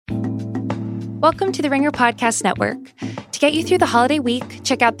Welcome to the Ringer Podcast Network. To get you through the holiday week,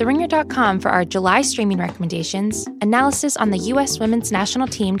 check out theringer.com for our July streaming recommendations, analysis on the U.S. women's national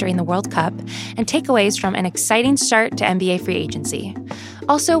team during the World Cup, and takeaways from an exciting start to NBA free agency.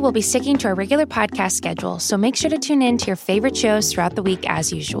 Also, we'll be sticking to our regular podcast schedule, so make sure to tune in to your favorite shows throughout the week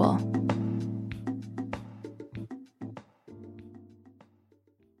as usual.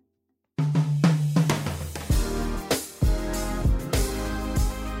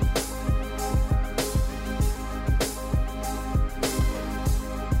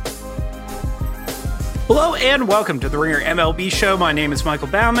 Hello and welcome to the Ringer MLB show. My name is Michael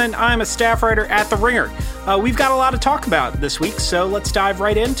Baumann. I'm a staff writer at the Ringer. We've got a lot to talk about this week, so let's dive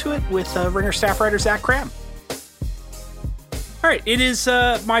right into it with Ringer staff writer Zach Kram. All right, it is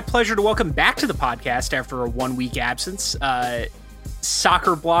my pleasure to welcome back to the podcast after a 1 week absence,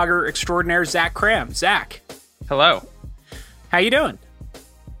 soccer blogger extraordinaire Zach Kram. Zach. Hello. How you doing?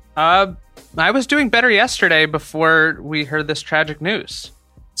 I was doing better yesterday before we heard this tragic news.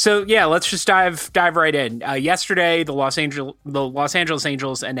 So yeah, let's just dive right in. Yesterday, the Los Angeles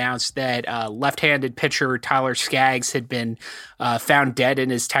Angels announced that left-handed pitcher Tyler Skaggs had been found dead in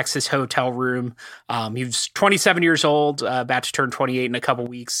his Texas hotel room. He was 27 years old, about to turn 28 in a couple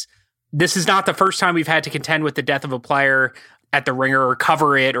weeks. This is not the first time we've had to contend with the death of a player at the Ringer, or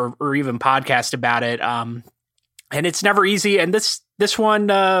cover it, or even podcast about it. And it's never easy. And this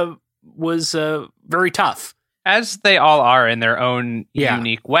one was very tough. As they all are in their own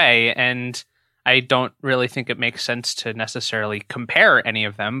unique way, and I don't really think it makes sense to necessarily compare any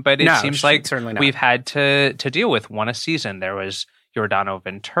of them, but it seems like we've had to deal with one a season. There was Yordano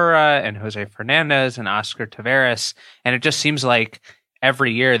Ventura and Jose Fernandez and Oscar Taveras, and it just seems like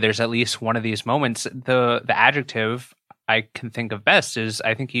every year there's at least one of these moments. The adjective I can think of best is,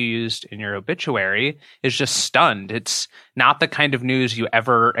 I think you used in your obituary, is just stunned. It's not the kind of news you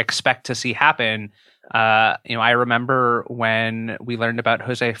ever expect to see happen. I remember when we learned about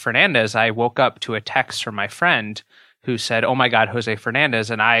Jose Fernandez, I woke up to a text from my friend who said, "Oh my God, Jose Fernandez."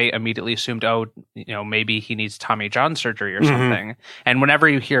 And I immediately assumed, maybe he needs Tommy John surgery or something. And whenever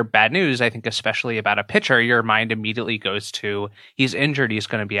you hear bad news, I think especially about a pitcher, your mind immediately goes to, he's injured, he's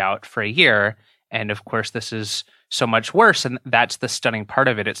going to be out for a year. And of course, this is so much worse. And that's the stunning part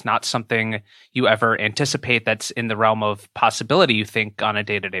of it. It's not something you ever anticipate that's in the realm of possibility, you think, on a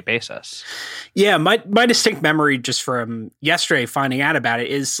day-to-day basis. Yeah, my distinct memory just from yesterday finding out about it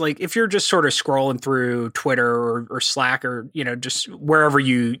is, like, if you're just sort of scrolling through Twitter or Slack or, just wherever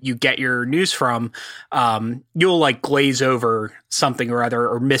you get your news from, you'll like glaze over something or other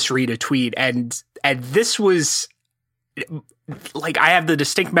or misread a tweet. And this was like, I have the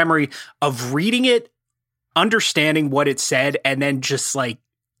distinct memory of reading it, understanding what it said, and then just like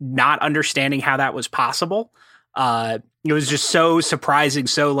not understanding how that was possible. It was just so surprising.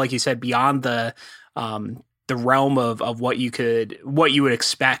 So, like you said, beyond the realm of what you would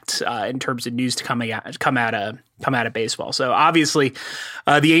expect in terms of news to come out of baseball. So obviously,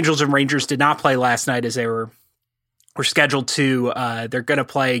 the Angels and Rangers did not play last night as they were scheduled to. They're going to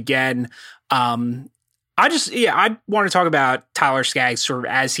play again. I want to talk about Tyler Skaggs sort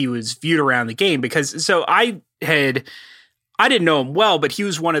of as he was viewed around the game, because I didn't know him well, but he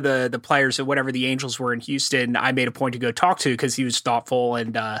was one of the players that whenever the Angels were in Houston, I made a point to go talk to, because he was thoughtful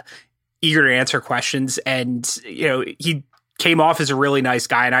and eager to answer questions. And, he came off as a really nice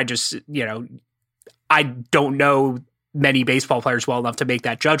guy. And I just, I don't know many baseball players well enough to make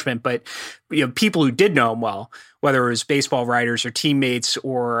that judgment, but, people who did know him well, whether it was baseball writers or teammates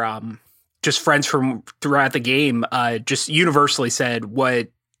or, just friends from throughout the game, just universally said what,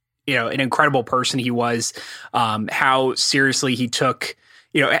 an incredible person he was, how seriously he took,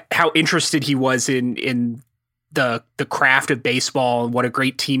 how interested he was in the craft of baseball, and what a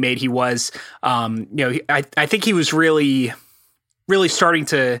great teammate he was. I think he was really, really starting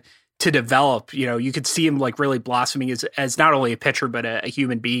to develop. You could see him like really blossoming as not only a pitcher, but a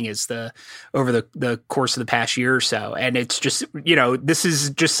human being over the course of the past year or so. And it's just, this is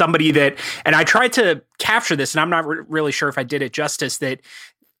just somebody that, and I tried to capture this, and I'm not really sure if I did it justice, that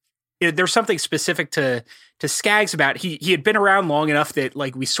there's something specific to Skaggs about, he had been around long enough that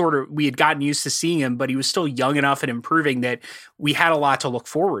like we had gotten used to seeing him, but he was still young enough and improving that we had a lot to look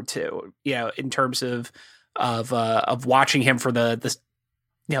forward to, in terms of watching him for the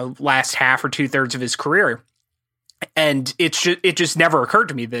last half or 2/3 of his career. And it just never occurred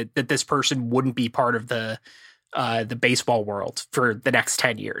to me that this person wouldn't be part of the baseball world for the next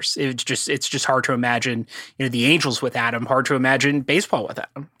 10 years. It's just hard to imagine, the Angels without him, hard to imagine baseball without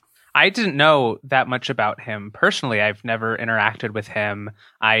him. I didn't know that much about him personally. I've never interacted with him.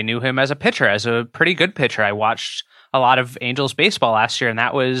 I knew him as a pitcher, as a pretty good pitcher. I watched a lot of Angels baseball last year, and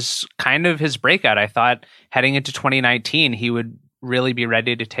that was kind of his breakout. I thought heading into 2019, he would really be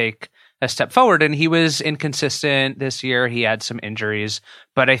ready to take a step forward, and he was inconsistent this year. He had some injuries,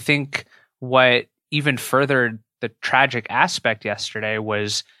 but I think what even furthered the tragic aspect yesterday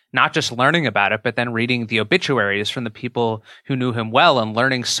was not just learning about it, but then reading the obituaries from the people who knew him well and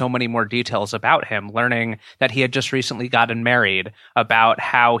learning so many more details about him, learning that he had just recently gotten married, about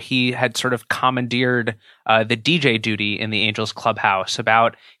how he had sort of commandeered the DJ duty in the Angels clubhouse,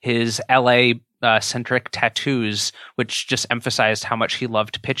 about his LA centric tattoos, which just emphasized how much he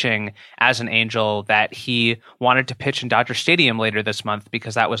loved pitching as an Angel, that he wanted to pitch in Dodger Stadium later this month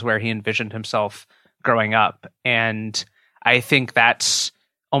because that was where he envisioned himself growing up. And I think that's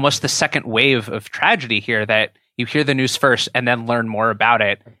almost the second wave of tragedy here, that you hear the news first and then learn more about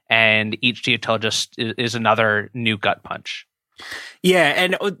it. And each detail just is another new gut punch. Yeah.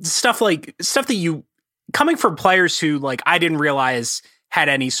 And stuff that you, coming from players who, like, I didn't realize had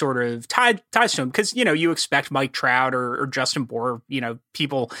any sort of ties to him, because, you know, you expect Mike Trout or Justin Bour, you know,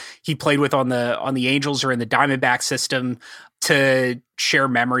 people he played with on the Angels or in the Diamondback system, to share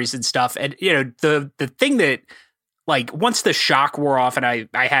memories and stuff. And, you know, the thing that, like, once the shock wore off and I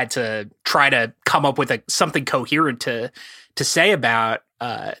had to try to come up with something coherent to say about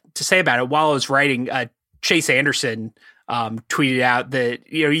it while I was writing, Chase Anderson tweeted out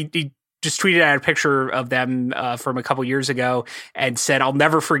that, you know, he just tweeted out a picture of them from a couple years ago and said, "I'll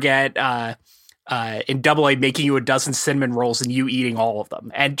never forget in Double-A making you a dozen cinnamon rolls and you eating all of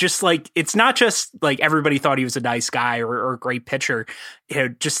them." And just, like, it's not just like everybody thought he was a nice guy or a great pitcher. You know,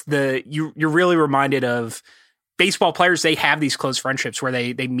 just you're really reminded of baseball players. They have these close friendships where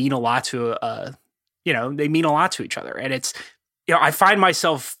they mean a lot to they mean a lot to each other. And it's, you know, I find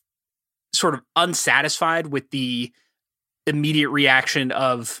myself sort of unsatisfied with the immediate reaction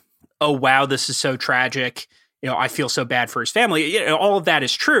of, "Oh wow, this is so tragic. You know, I feel so bad for his family." You know, all of that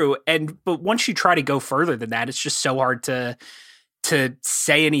is true. But once you try to go further than that, it's just so hard to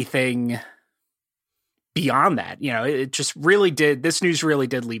say anything beyond that. You know, this news really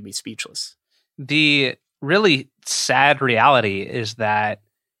did leave me speechless. The really sad reality is that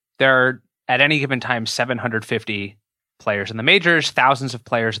there are, at any given time, 750 players in the majors, thousands of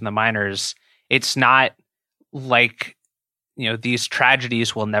players in the minors. It's not like, you know, these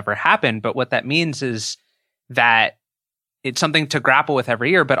tragedies will never happen, but what that means is that it's something to grapple with every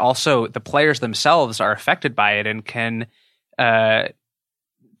year, but also the players themselves are affected by it and can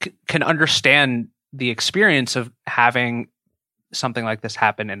understand the experience of having something like this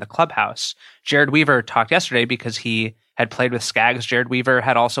happen in the clubhouse. Jared Weaver talked yesterday because he had played with Skaggs. Jared Weaver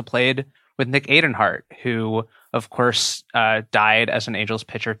had also played with Nick Adenhart, who, of course, died as an Angels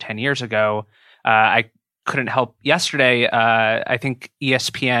pitcher 10 years ago. I couldn't help yesterday. I think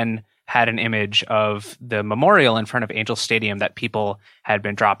ESPN had an image of the memorial in front of Angels Stadium that people had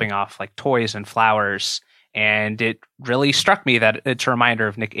been dropping off, like, toys and flowers. And it really struck me that it's a reminder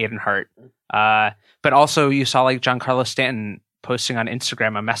of Nick Adenhart. But also you saw, like, Giancarlo Stanton posting on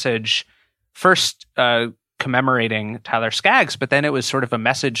Instagram a message, first commemorating Tyler Skaggs, but then it was sort of a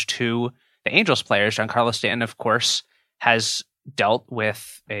message to the Angels players. Giancarlo Stanton, of course, has dealt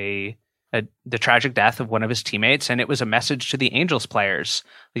with the tragic death of one of his teammates, and it was a message to the Angels players.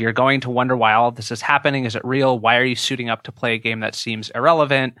 You're going to wonder why all of this is happening. Is it real? Why are you suiting up to play a game that seems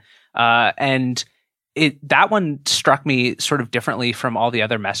irrelevant? And that one struck me sort of differently from all the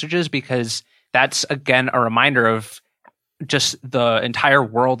other messages, because that's, again, a reminder of just the entire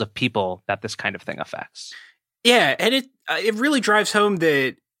world of people that this kind of thing affects. Yeah, and it really drives home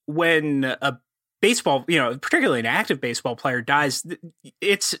that when a baseball, you know, particularly an active baseball player dies,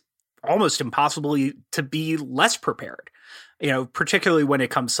 it's almost impossible to be less prepared, you know, particularly when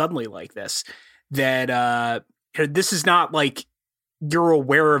it comes suddenly like this, that this is not like you're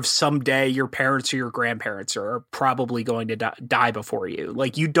aware of someday your parents or your grandparents are probably going to die before you.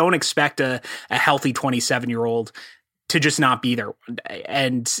 Like, you don't expect a healthy 27-year-old to just not be there one day.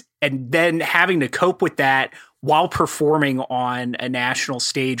 And then having to cope with that while performing on a national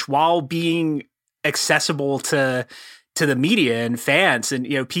stage, while being accessible to the media and fans and,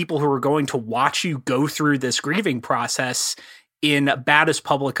 you know, people who are going to watch you go through this grieving process in about as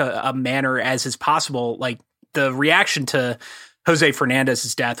public a manner as is possible. Like, the reaction to Jose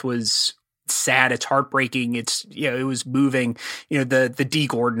Fernandez's death was sad. It's heartbreaking. It's, you know, it was moving. You know, the D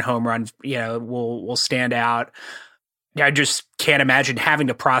Gordon home run, you know, will stand out. I just can't imagine having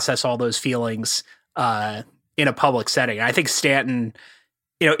to process all those feelings in a public setting. I think Stanton,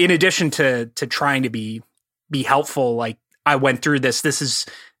 you know, in addition to trying to be helpful, like, I went through this. This is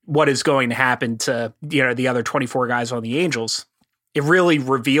what is going to happen to, the other 24 guys on the Angels, it really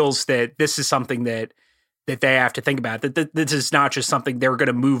reveals that this is something that they have to think about, that this is not just something they're going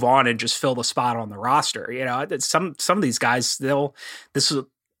to move on and just fill the spot on the roster. Some of these guys,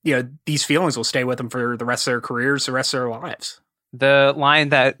 these feelings will stay with them for the rest of their careers, the rest of their lives. The line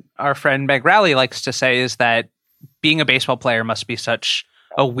that our friend Meg Rowley likes to say is that being a baseball player must be such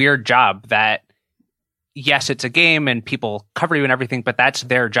a weird job that, yes, it's a game and people cover you and everything, but that's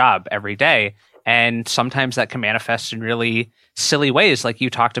their job every day. And sometimes that can manifest in really silly ways, like you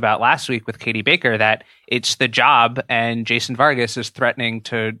talked about last week with Katie Baker, that it's the job and Jason Vargas is threatening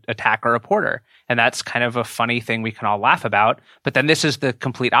to attack a reporter. And that's kind of a funny thing we can all laugh about. But then this is the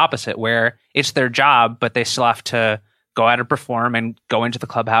complete opposite, where it's their job, but they still have to go out and perform and go into the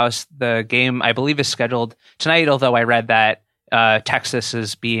clubhouse. The game, I believe, is scheduled tonight, although I read that Texas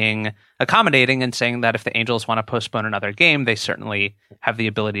is being accommodating and saying that if the Angels want to postpone another game, they certainly have the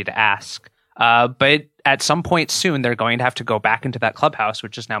ability to ask. But at some point soon, they're going to have to go back into that clubhouse,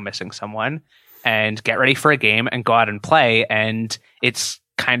 which is now missing someone, and get ready for a game and go out and play. And it's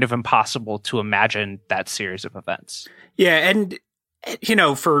kind of impossible to imagine that series of events. Yeah. And,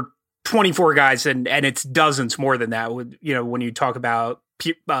 for 24 guys, and it's dozens more than that, when you talk about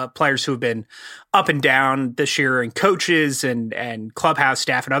players who have been up and down this year, and coaches and clubhouse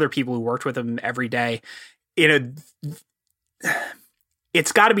staff and other people who worked with them every day,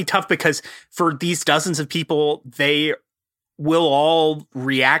 it's got to be tough, because for these dozens of people, they will all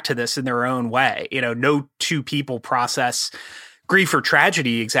react to this in their own way. No two people process grief or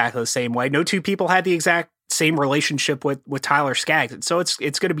tragedy exactly the same way. No two people had the exact same relationship with Tyler Skaggs. And so it's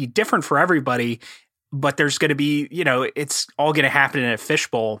going to be different for everybody, but there's going to be, it's all going to happen in a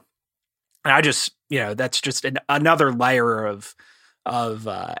fishbowl. And I just, that's just another layer of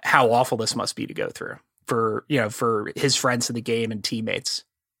how awful this must be to go through for his friends in the game and teammates.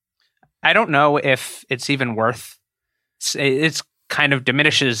 I don't know if it's even worth, it's kind of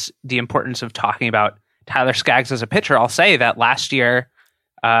diminishes the importance of talking about Tyler Skaggs as a pitcher. I'll say that last year,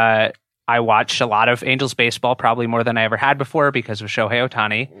 I watched a lot of Angels baseball, probably more than I ever had before because of Shohei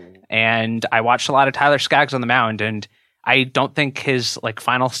Ohtani. And I watched a lot of Tyler Skaggs on the mound, and I don't think his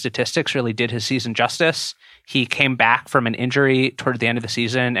final statistics really did his season justice. He came back from an injury toward the end of the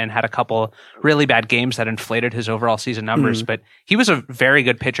season and had a couple really bad games that inflated his overall season numbers. But he was a very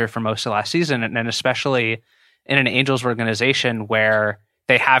good pitcher for most of last season, and especially in an Angels organization where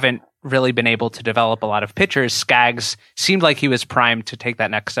they haven't really been able to develop a lot of pitchers. Skaggs seemed like he was primed to take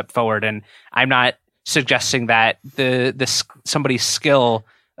that next step forward. And I'm not suggesting that the somebody's skill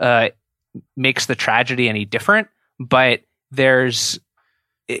makes the tragedy any different, but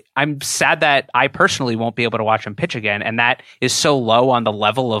I'm sad that I personally won't be able to watch him pitch again. And that is so low on the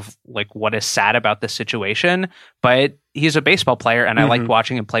level of what is sad about this situation, but he's a baseball player and I liked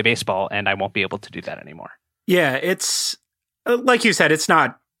watching him play baseball, and I won't be able to do that anymore. Yeah. It's like you said, it's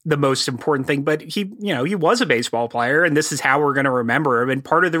not the most important thing, but he was a baseball player, and this is how we're going to remember him. And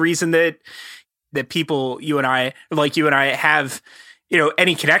part of the reason that people, you and I have,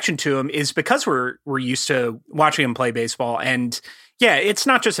 any connection to him is because we're used to watching him play baseball. And yeah, it's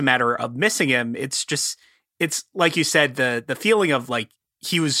not just a matter of missing him. It's like you said, the feeling of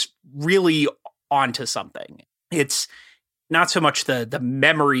he was really onto something. It's not so much the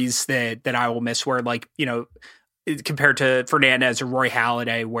memories that I will miss, where compared to Fernandez or Roy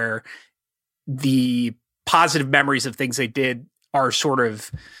Halladay, where the positive memories of things they did are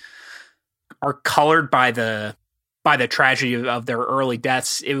colored by the tragedy of their early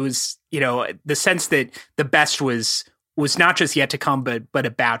deaths. It was, the sense that the best was not just yet to come, but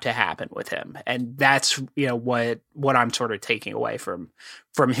about to happen with him. And that's, what I'm sort of taking away from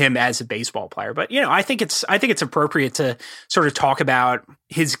him as a baseball player. But, I think it's appropriate to sort of talk about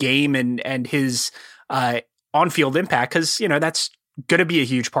his game and his, on-field impact, because that's going to be a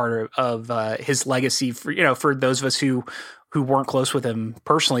huge part of his legacy for those of us who weren't close with him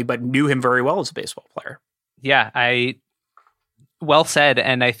personally but knew him very well as a baseball player. Yeah, well said.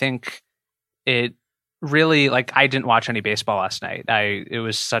 And I think it really, I didn't watch any baseball last night. It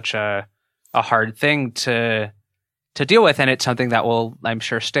was such a hard thing to deal with, and it's something that will, I'm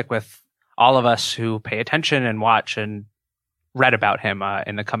sure, stick with all of us who pay attention and watch and read about him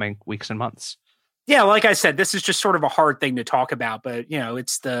in the coming weeks and months. Yeah, like I said, this is just sort of a hard thing to talk about, but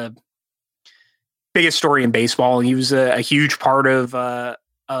it's the biggest story in baseball. He was a huge part of the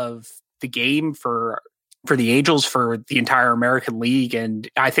game for the Angels, for the entire American League, and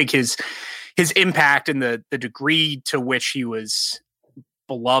I think his impact and the degree to which he was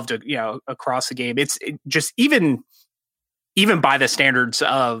beloved, across the game. It's just even by the standards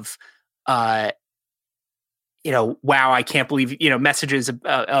of wow, I can't believe, messages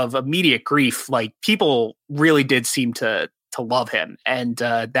of immediate grief. Like, people really did seem to love him. And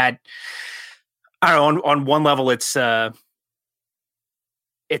that, I don't know, on one level, it's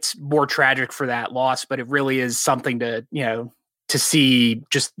more tragic for that loss, but it really is something to see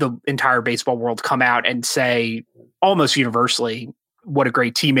just the entire baseball world come out and say almost universally what a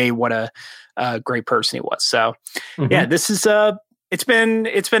great teammate, what a great person he was. So yeah, this is it's been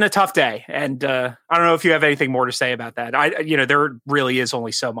a tough day, and I don't know if you have anything more to say about that. There really is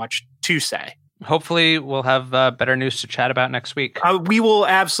only so much to say. Hopefully we'll have better news to chat about next week. We will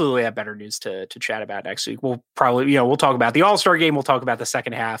absolutely have better news to chat about next week. We'll probably, we'll talk about the All-Star game. We'll talk about the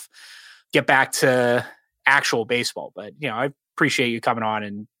second half, get back to actual baseball. But, I appreciate you coming on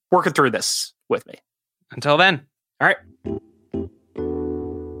and working through this with me. Until then. All right.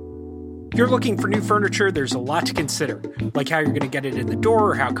 If you're looking for new furniture, there's a lot to consider, like how you're going to get it in the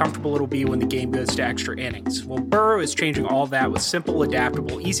door or how comfortable it'll be when the game goes to extra innings. Well, Burrow is changing all that with simple,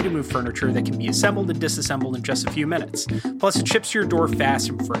 adaptable, easy-to-move furniture that can be assembled and disassembled in just a few minutes. Plus, it ships to your door fast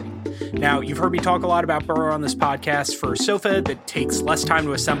and free. Now, you've heard me talk a lot about Burrow on this podcast. For a sofa that takes less time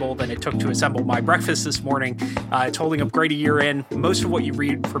to assemble than it took to assemble my breakfast this morning, it's holding up great a year in. Most of what you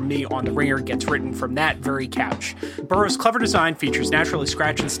read from me on The Ringer gets written from that very couch. Burrow's clever design features naturally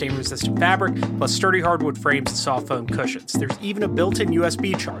scratch and stain-resistant fabric, plus sturdy hardwood frames and soft foam cushions. There's even a built-in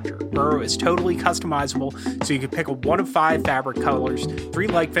USB charger. Burrow is totally customizable, so you can pick one of 5 fabric colors, 3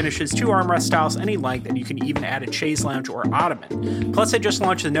 leg finishes, 2 armrest styles, any length, and you can even add a chaise lounge or ottoman. Plus, they just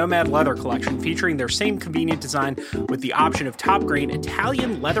launched the Nomad Leather collection, featuring their same convenient design with the option of top-grain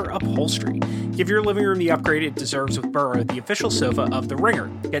Italian leather upholstery. Give your living room the upgrade it deserves with Burrow, the official sofa of The Ringer.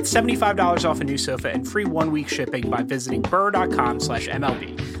 Get $75 off a new sofa and free 1-week shipping by visiting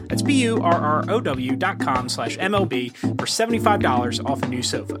burrow.com/MLB. That's BURROW.com/MLB for $75 off a new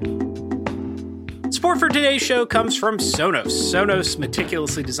sofa. Support for today's show comes from Sonos. Sonos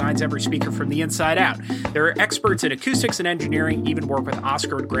meticulously designs every speaker from the inside out. They're experts in acoustics and engineering, even work with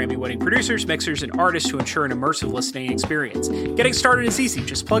Oscar and Grammy-winning producers, mixers, and artists to ensure an immersive listening experience. Getting started is easy.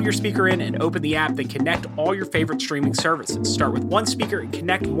 Just plug your speaker in and open the app, then connect all your favorite streaming services. Start with one speaker and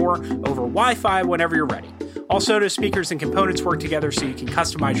connect more over Wi-Fi whenever you're ready. All Sonos speakers and components work together so you can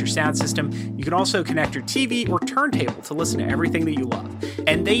customize your sound system. You can also connect your TV or turntable to listen to everything that you love.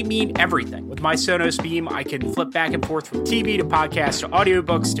 And they mean everything. With my Sonos Beam, I can flip back and forth from TV to podcasts to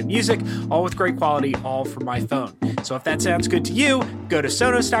audiobooks to music, all with great quality, all from my phone. So if that sounds good to you, go to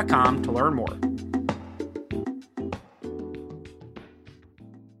Sonos.com to learn more.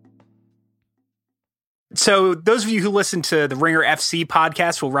 So those of you who listen to the Ringer FC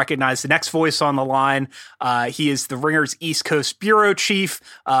podcast will recognize the next voice on the line. He is the Ringer's East Coast bureau chief,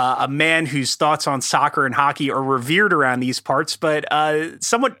 a man whose thoughts on soccer and hockey are revered around these parts, but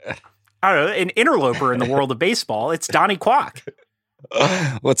somewhat, I don't know, an interloper in the world of baseball. It's Donnie Kwak.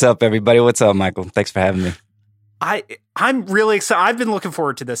 What's up, everybody? What's up, Michael? Thanks for having me. I'm really excited. I've been looking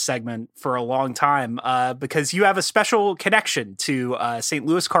forward to this segment for a long time because you have a special connection to St.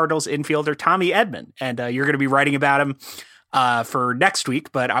 Louis Cardinals infielder Tommy Edman, and you're going to be writing about him for next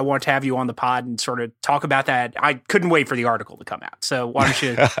week, but I want to have you on the pod and sort of talk about that. I couldn't wait for the article to come out, so why don't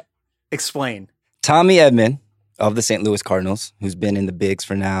you explain? Tommy Edman of the St. Louis Cardinals, who's been in the bigs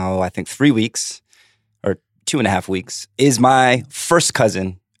for now, I think 3 weeks or 2.5 weeks, is my first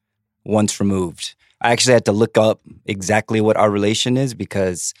cousin once removed. I actually had to look up exactly what our relation is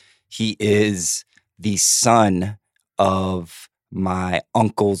because he is the son of my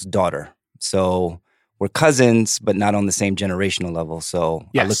uncle's daughter. So we're cousins, but not on the same generational level. So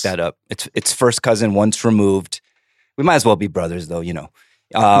yes. I looked that up. It's first cousin once removed. We might as well be brothers, though,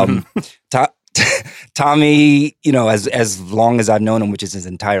 Tommy, as long as I've known him, which is his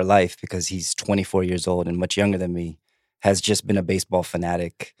entire life, because he's 24 years old and much younger than me, has just been a baseball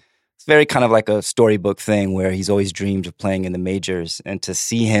fanatic. It's very kind of like a storybook thing where he's always dreamed of playing in the majors, and to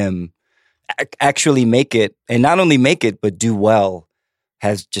see him actually make it, and not only make it, but do well,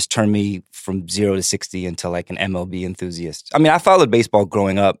 has just turned me from 0 to 60 into like an MLB enthusiast. I mean, I followed baseball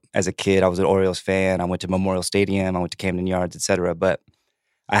growing up as a kid. I was an Orioles fan. I went to Memorial Stadium. I went to Camden Yards, etc. But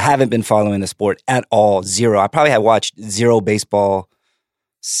I haven't been following the sport at all. 0. I probably have watched 0 baseball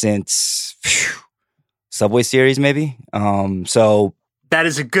since Subway Series, maybe. So that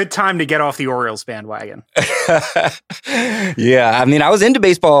is a good time to get off the Orioles bandwagon. Yeah, I mean, I was into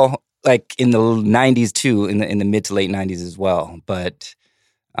baseball like in the 90s too, in the mid to late 90s as well. But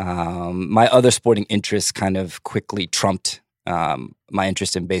my other sporting interests kind of quickly trumped my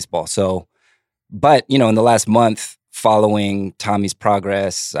interest in baseball. So, but in the last month, following Tommy's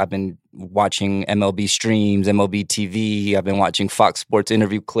progress, I've been watching MLB streams, MLB TV. I've been watching Fox Sports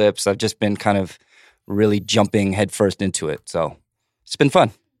interview clips. I've just been kind of really jumping headfirst into it. So it's been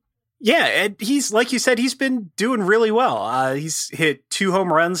fun. Yeah, and he's, like you said, he's been doing really well. He's hit 2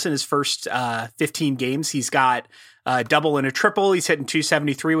 home runs in his first 15 games. He's got a double and a triple. He's hitting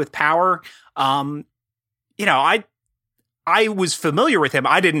 273 with power. I was familiar with him.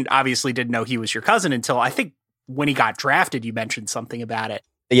 I obviously didn't know he was your cousin until I think when he got drafted, you mentioned something about it.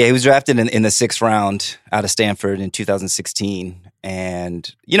 Yeah, he was drafted in the 6th round out of Stanford in 2016.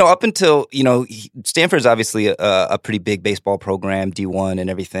 And, up until, Stanford's obviously a pretty big baseball program, D1 and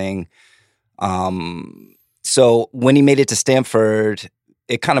everything. So when he made it to Stanford,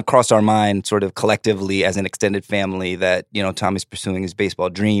 it kind of crossed our mind sort of collectively as an extended family that, Tommy's pursuing his baseball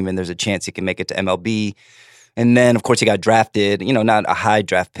dream and there's a chance he can make it to MLB. And then, of course, he got drafted, not a high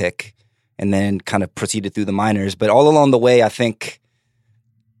draft pick, and then kind of proceeded through the minors. But all along the way, I think,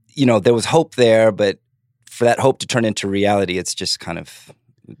 there was hope there, but for that hope to turn into reality, it's just kind of,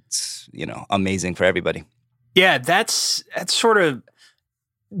 amazing for everybody. Yeah, that's sort of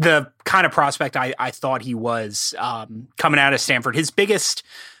the kind of prospect I thought he was coming out of Stanford. His biggest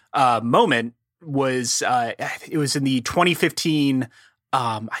moment was, it was in the 2015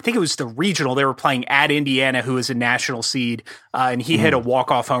 I think it was the regional. They were playing at Indiana, who was a national seed, and he hit a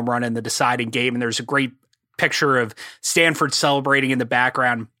walk-off home run in the deciding game. And there's a great picture of Stanford celebrating in the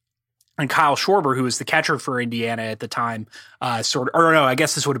background. And Kyle Schwarber, who was the catcher for Indiana at the time, I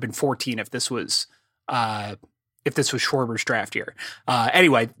guess this would have been 14 if this was Schwarber's draft year.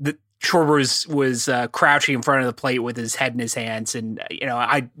 Anyway, Schwarber was crouching in front of the plate with his head in his hands, and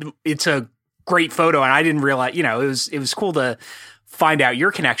it's a great photo. And I didn't realize, it was cool to find out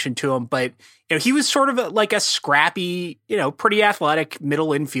your connection to him, but he was sort of like a scrappy, pretty athletic middle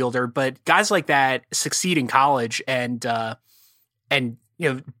infielder. But guys like that succeed in college and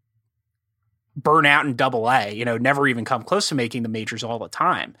burn out in Double-A. Never even come close to making the majors all the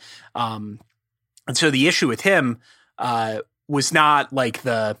time. And so the issue with him was not like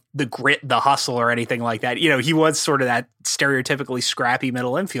the grit, the hustle, or anything like that. He was sort of that stereotypically scrappy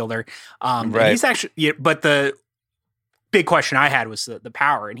middle infielder. Right. He's actually, but the big question I had was the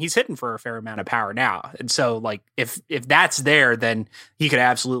power, and he's hitting for a fair amount of power now. And so, like, if that's there, then he could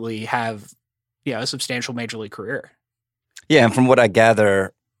absolutely have, a substantial major league career. Yeah, and from what I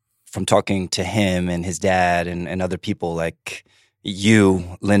gather from talking to him and his dad and other people like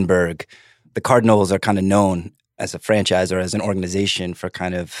you, Lindbergh, the Cardinals are kind of known as a franchise or as an organization for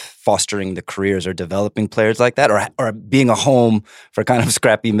kind of fostering the careers or developing players like that, or being a home for kind of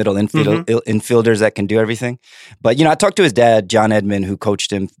scrappy middle infielders that can do everything. But, I talked to his dad, John Edman, who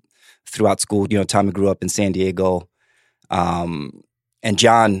coached him throughout school. Tommy grew up in San Diego. And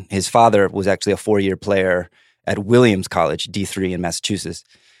John, his father, was actually a 4-year player at Williams College, D3 in Massachusetts.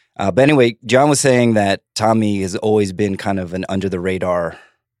 But anyway, John was saying that Tommy has always been kind of an under-the-radar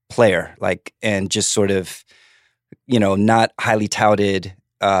player, and just sort of, not highly touted,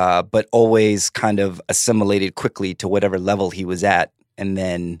 but always kind of assimilated quickly to whatever level he was at, and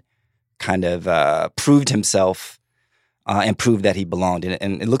then kind of proved himself and proved that he belonged.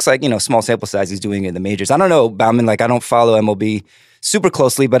 And it looks like, small sample size, he's doing it in the majors. I don't know, Baumann, I don't follow MLB super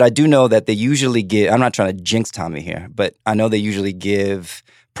closely, but I do know that they usually give, I'm not trying to jinx Tommy here, but I know they usually give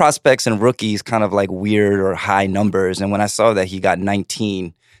prospects and rookies kind of like weird or high numbers. And when I saw that he got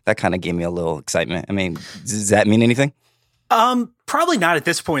 19, that kind of gave me a little excitement. I mean, does that mean anything? Probably not at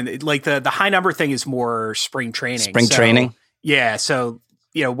this point. Like the high number thing is more spring training. Training? Yeah. So,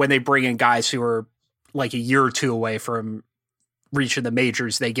 when they bring in guys who are like a year or two away from reaching the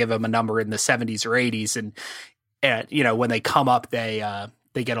majors, they give them a number in the 70s or 80s. And when they come up, they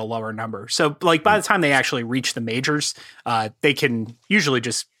get a lower number. So like by the time they actually reach the majors, they can usually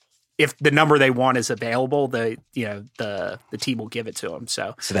just, if the number they want is available, the team will give it to them.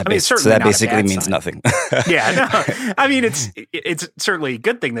 So that basically means nothing. Yeah, no, I mean it's certainly a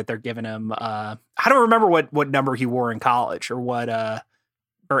good thing that they're giving him. I don't remember what number he wore in college or what. I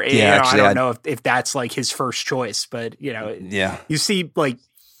don't know if that's like his first choice, but you see like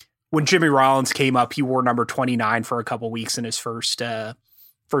when Jimmy Rollins came up, he wore number 29 for a couple weeks in his first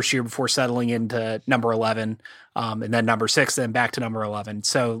year before settling into number 11, and then number 6, then back to number 11.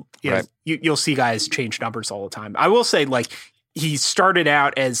 So right. You'll see guys change numbers all the time. I will say, like, he started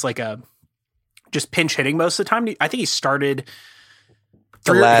out as like just pinch hitting most of the time. I think he started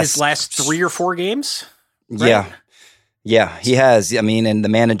his last 3 or 4 games. Right? Yeah, he has. I mean, and the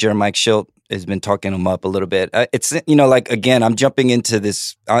manager, Mike Schilt, has been talking him up a little bit. It's, again, I'm jumping into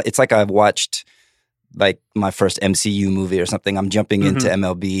this. It's like I've watched like my first MCU movie or something. I'm jumping into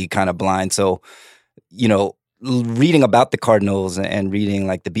MLB kind of blind. So, reading about the Cardinals and reading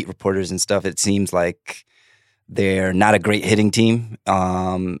like the beat reporters and stuff, it seems like They're not a great hitting team.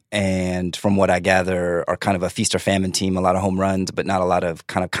 And from what I gather, are kind of a feast or famine team, a lot of home runs, but not a lot of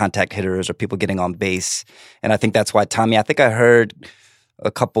kind of contact hitters or people getting on base. And I think that's why Tommy, I think I heard a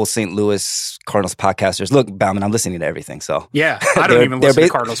couple St. Louis Cardinals podcasters. Look, Baumann, I'm listening to everything. So yeah, I don't even listen to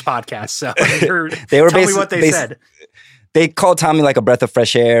Cardinals podcasts. So tell me what they said. They called Tommy like a breath of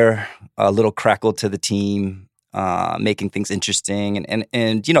fresh air, a little crackle to the team. Making things interesting.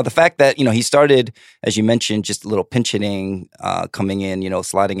 And the fact that, he started, as you mentioned, just a little pinch hitting, coming in,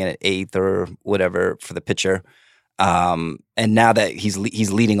 sliding in at eighth or whatever for the pitcher. And now that he's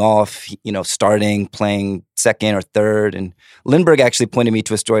leading off, starting, playing second or third. And Lindbergh actually pointed me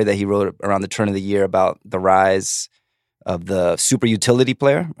to a story that he wrote around the turn of the year about the rise of the super utility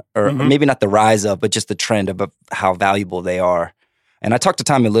player, or maybe not the rise of, but just the trend of how valuable they are. And I talked to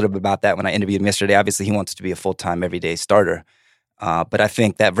Tommy a little bit about that when I interviewed him yesterday. Obviously, he wants to be a full-time, everyday starter. But I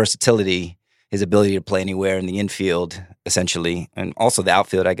think that versatility, his ability to play anywhere in the infield, essentially, and also the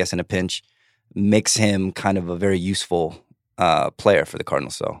outfield, I guess, in a pinch, makes him kind of a very useful player for the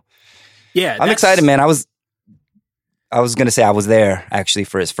Cardinals. So, yeah, I'm excited, man. I was going to say I was there, actually,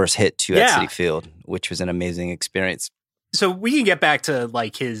 for his first hit, too, at Citi Field, which was an amazing experience. So we can get back to,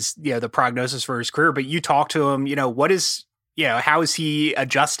 like, his, the prognosis for his career, but you talked to him, what is... how is he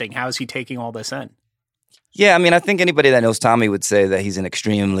adjusting? How is he taking all this in? Yeah, I mean, I think anybody that knows Tommy would say that he's an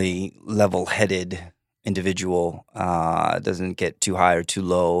extremely level-headed individual. Doesn't get too high or too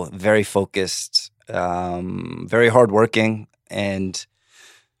low. Very focused, very hardworking, and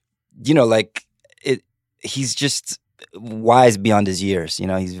he's just wise beyond his years.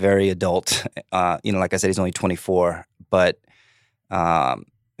 He's very adult. Like I said, he's only 24, but.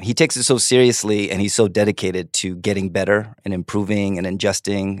 He takes it so seriously, and he's so dedicated to getting better and improving and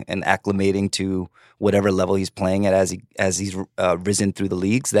adjusting and acclimating to whatever level he's playing at as he's risen through the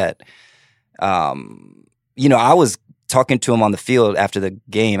leagues. That, I was talking to him on the field after the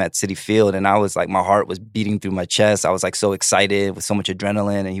game at Citi Field, and I was like, my heart was beating through my chest. I was like so excited with so much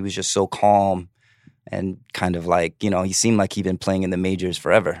adrenaline, and he was just so calm and kind of like, he seemed like he'd been playing in the majors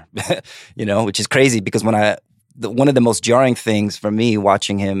forever, which is crazy because one of the most jarring things for me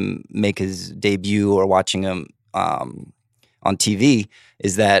watching him make his debut or watching him on TV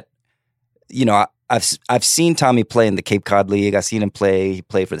is that, I've seen Tommy play in the Cape Cod League. I've seen him play. He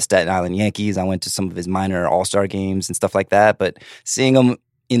played for the Staten Island Yankees. I went to some of his minor all-star games and stuff like that. But seeing him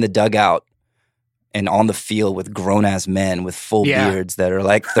in the dugout and on the field with grown-ass men with full beards that are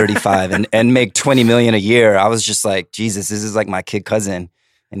like 35 and make $20 million a year, I was just like, Jesus, this is like my kid cousin.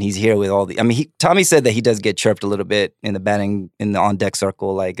 And he's here with all the. I mean, Tommy said that he does get chirped a little bit in the on deck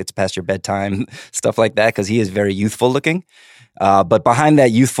circle, like it's past your bedtime, stuff like that, because he is very youthful looking. But behind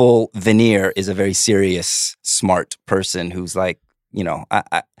that youthful veneer is a very serious, smart person who's like,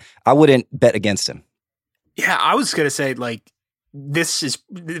 I wouldn't bet against him. Yeah, I was gonna say like this is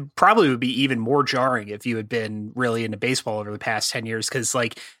probably would be even more jarring if you had been really into baseball over the past 10 years, because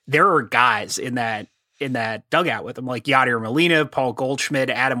like there are guys in that dugout with him, like Yadier Molina, Paul Goldschmidt,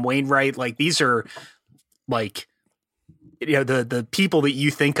 Adam Wainwright. Like these are like, the people that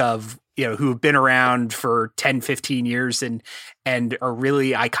you think of, who have been around for 10, 15 years and are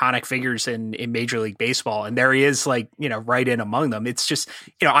really iconic figures in Major League Baseball. And there he is like, right in among them. It's just,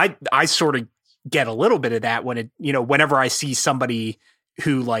 I sort of get a little bit of that when whenever I see somebody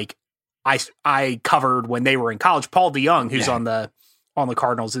who like I covered when they were in college. Paul DeYoung, who's on the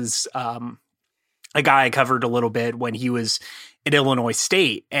Cardinals, is, a guy I covered a little bit when he was at Illinois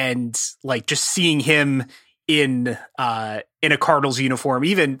State, and like just seeing him in a Cardinals uniform,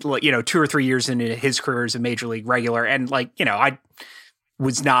 even like, 2 or 3 years into his career as a major league regular. And like, I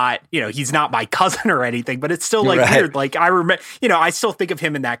was not, he's not my cousin or anything, but it's still like weird. Like I remember, I still think of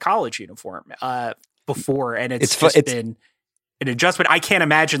him in that college uniform before, and it's been an adjustment. I can't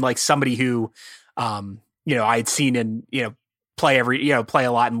imagine like somebody who, I had seen in, play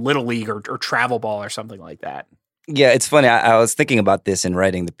a lot in Little League or travel ball or something like that. Yeah, it's funny. I was thinking about this in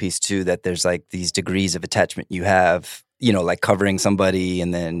writing the piece too, that there's like these degrees of attachment you have, like covering somebody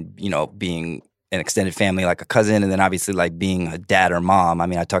and then, being an extended family like a cousin, and then obviously like being a dad or mom. I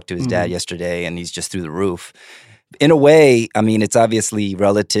mean, I talked to his dad yesterday and he's just through the roof. In a way, I mean, it's obviously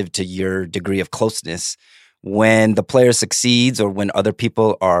relative to your degree of closeness. When the player succeeds or when other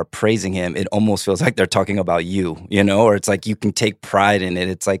people are praising him, it almost feels like they're talking about you, or it's like you can take pride in it.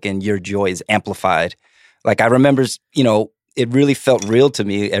 It's like, and your joy is amplified. Like I remember, it really felt real to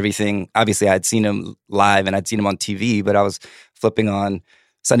me, everything. Obviously, I'd seen him live and I'd seen him on TV, but I was flipping on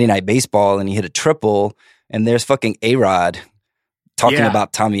Sunday Night Baseball and he hit a triple and there's fucking A-Rod talking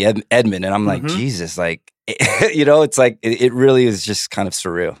about Tommy Edman. And I'm like, Jesus, like, it's like, it really is just kind of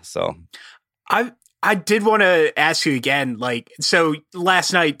surreal. So I did want to ask you again, like, so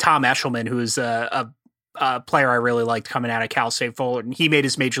last night, Tom Eshelman, who is a player I really liked coming out of Cal State Fullerton, he made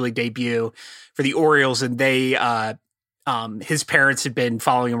his major league debut for the Orioles, and they, his parents had been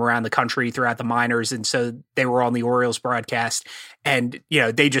following him around the country throughout the minors, and so they were on the Orioles broadcast, and, you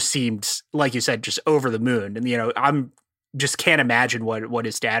know, they just seemed, like you said, just over the moon. And, you know, I'm just can't imagine what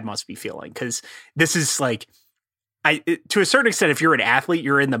his dad must be feeling, because this is like, to a certain extent, if you're an athlete,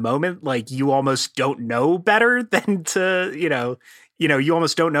 you're in the moment. Like, you almost don't know better than to, you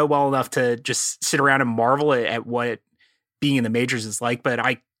almost don't know well enough to just sit around and marvel at what being in the majors is like. But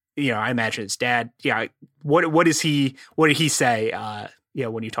I imagine his dad. Yeah. What did he say?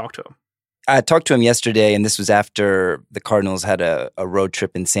 When you talk to him? I talked to him yesterday, and this was after the Cardinals had a road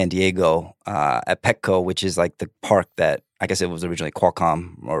trip in San Diego at Petco, which is like the park that I guess it was originally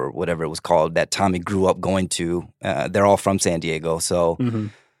Qualcomm or whatever it was called that Tommy grew up going to. They're all from San Diego. So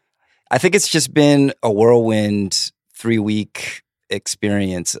I think it's just been a whirlwind 3-week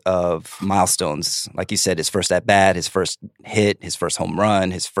experience of milestones. Like you said, his first at-bat, his first hit, his first home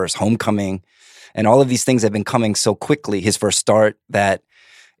run, his first homecoming. And all of these things have been coming so quickly, his first start, that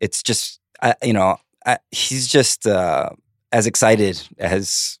it's just, he's just as excited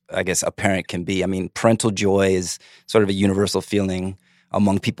as I guess a parent can be. I mean, parental joy is sort of a universal feeling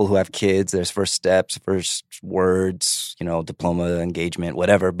among people who have kids. There's first steps, first words, diploma, engagement,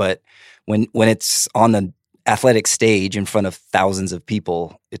 whatever. But when it's on the athletic stage in front of thousands of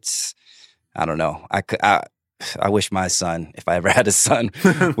people, it's, I don't know. I wish my son, if I ever had a son,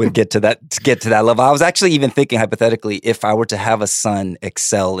 would get to that level. I was actually even thinking hypothetically, if I were to have a son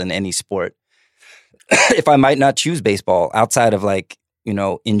excel in any sport, if I might not choose baseball outside of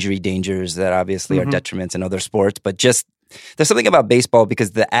injury dangers that obviously are detriments in other sports, but just there's something about baseball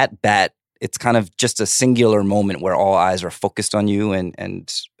because the at bat, it's kind of just a singular moment where all eyes are focused on you, and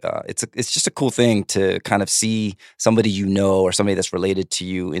it's just a cool thing to kind of see somebody or somebody that's related to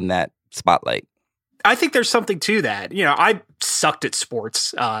you in that spotlight. I think there's something to that. I sucked at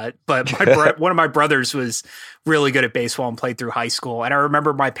sports, but one of my brothers was really good at baseball and played through high school. And I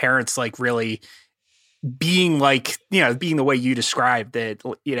remember my parents really being being the way you described that,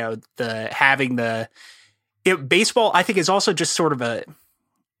 baseball, I think, is also just sort of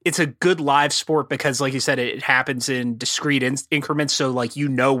it's a good live sport because, like you said, it happens in discrete increments. So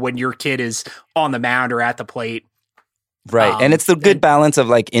when your kid is on the mound or at the plate. Right. And it's the good balance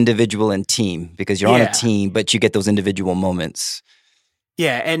of individual and team, because you're on a team, but you get those individual moments.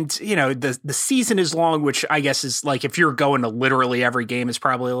 Yeah. And, the season is long, which I guess is if you're going to literally every game is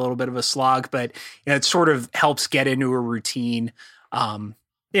probably a little bit of a slog, but it sort of helps get into a routine.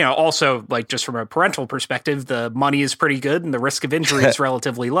 Also just from a parental perspective, the money is pretty good and the risk of injury is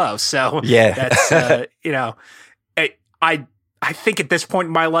relatively low. So that's, I think at this point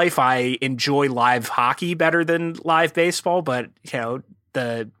in my life, I enjoy live hockey better than live baseball. But if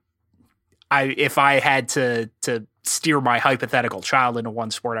I had to steer my hypothetical child into one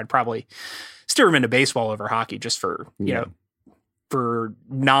sport, I'd probably steer him into baseball over hockey, just for for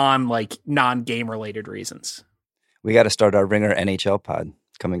non game related reasons. We got to start our Ringer NHL pod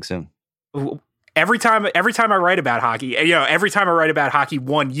coming soon. Every time I write about hockey, every time I write about hockey,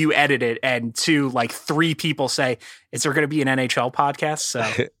 1, you edit it, and 2, 3 people say, "Is there going to be an NHL podcast?" So,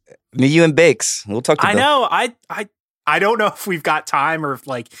 me, you, and Bakes, we'll talk to them. I know. I don't know if we've got time, or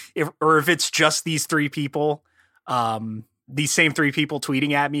if it's just these 3 people, these same 3 people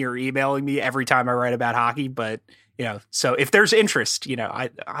tweeting at me or emailing me every time I write about hockey. But so if there's interest, it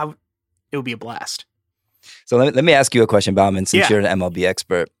would be a blast. So let me ask you a question, Baumann, since you're an MLB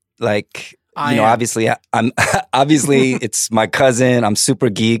expert, obviously it's my cousin. I'm super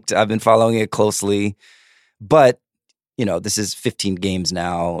geeked. I've been following it closely, but this is 15 games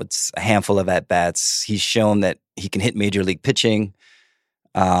now. It's a handful of at-bats. He's shown that he can hit major league pitching.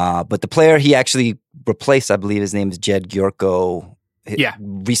 But the player he actually replaced, I believe his name is Jed Gyorko,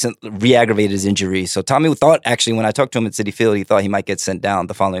 recently re-aggravated his injury. So Tommy thought, actually, when I talked to him at Citi Field, he thought he might get sent down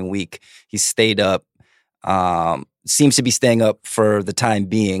the following week. He stayed up, seems to be staying up for the time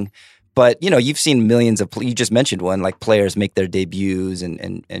being. But, you've seen millions of, you just mentioned one, players make their debuts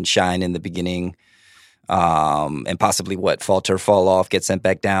and shine in the beginning, and possibly falter, fall off, get sent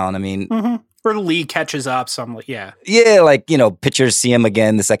back down. I mean, or the league catches up. So yeah, pitchers see him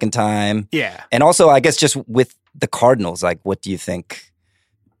again the second time. Yeah. And also, I guess just with the Cardinals, what do you think?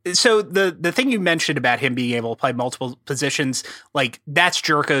 So the thing you mentioned about him being able to play multiple positions, that's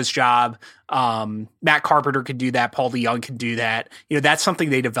Jerko's job. Matt Carpenter could do that. Paul DeYoung can do that. That's something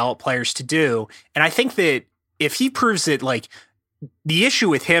they develop players to do. And I think that if he proves that, the issue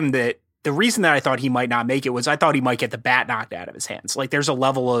with him that the reason that I thought he might not make it was I thought he might get the bat knocked out of his hands. Like there's a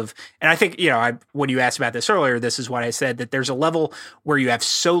level of, and I think, when you asked about this earlier, this is what I said, that there's a level where you have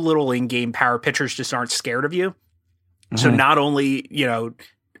so little in-game power, pitchers just aren't scared of you. Mm-hmm. So not only,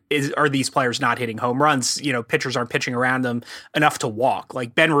 are these players not hitting home runs, pitchers aren't pitching around them enough to walk.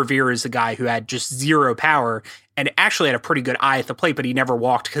 Like Ben Revere is the guy who had just zero power and actually had a pretty good eye at the plate, but he never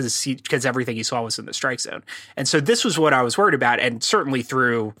walked because everything he saw was in the strike zone. And so this was what I was worried about. And certainly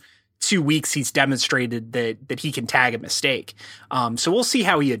through 2 weeks, he's demonstrated that he can tag a mistake. So we'll see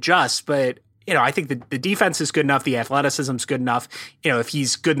how he adjusts, but I think the defense is good enough. The athleticism is good enough. If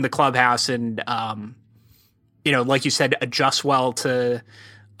he's good in the clubhouse and, like you said, adjusts well to,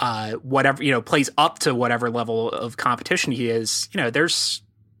 whatever, plays up to whatever level of competition he is, there's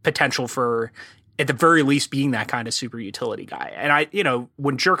potential for, at the very least, being that kind of super utility guy. And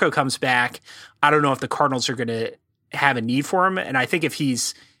when Jerko comes back, I don't know if the Cardinals are going to have a need for him. And I think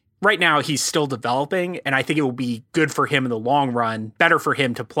right now he's still developing, and I think it will be good for him in the long run, better for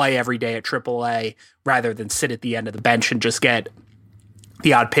him to play every day at AAA rather than sit at the end of the bench and just get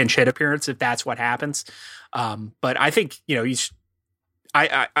the odd pinch hit appearance if that's what happens. But I think,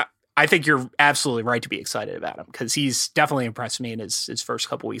 I think you're absolutely right to be excited about him because he's definitely impressed me in his first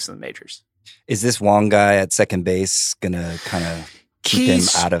couple weeks in the majors. Is this Wong guy at second base going to kind of keep him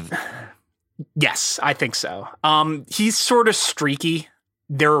out of? Yes, I think so. He's sort of streaky.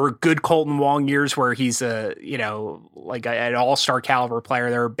 There are good Colton Wong years where he's like an all-star caliber player.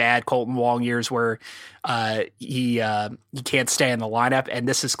 There are bad Colton Wong years where he can't stay in the lineup. And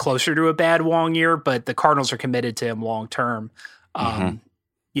this is closer to a bad Wong year, but the Cardinals are committed to him long-term.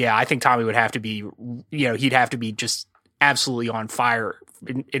 Yeah, I think Tommy would have to be, he'd have to be just absolutely on fire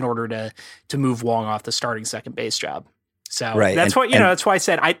in order to move Wong off the starting second base job. So that's that's why I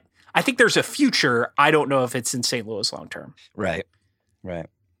said, I think there's a future. I don't know if it's in St. Louis long-term. Right.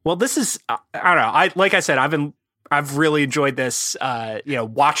 Well, this is, I don't know. Like I said, I've really enjoyed this,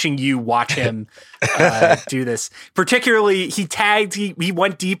 watching you watch him do this. Particularly, he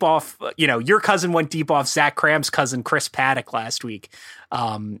went deep off, your cousin went deep off Zach Kram's cousin, Chris Paddock, last week.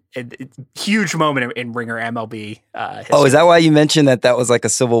 Huge moment in Ringer MLB history. Oh, is that why you mentioned that was like a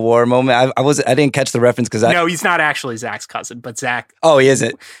Civil War moment? I didn't catch the reference because No, he's not actually Zach's cousin, but Zach. Oh, he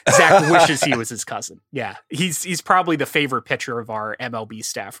isn't. Zach wishes he was his cousin. Yeah, he's probably the favorite pitcher of our MLB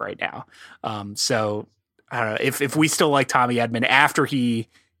staff right now. So I don't know if we still like Tommy Edman after he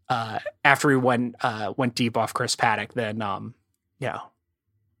went deep off Chris Paddock, then I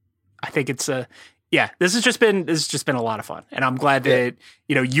think it's this has just been a lot of fun, and I'm glad that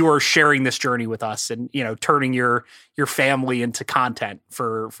you are sharing this journey with us, and turning your family into content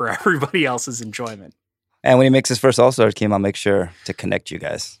for everybody else's enjoyment. And when he makes his first All-Star team, I'll make sure to connect you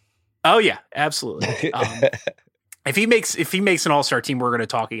guys. Oh yeah, absolutely. If he makes an All-Star team, we're going to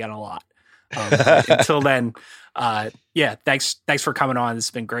talk again a lot. Until then, thanks for coming on. This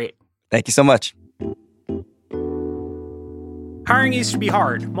has been great. Thank you so much. Hiring used to be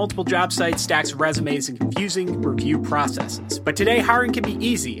hard. Multiple job sites, stacks of resumes, and confusing review processes. But today, hiring can be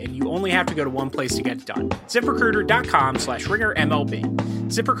easy, and you only have to go to one place to get it done. ZipRecruiter.com/RingerMLB.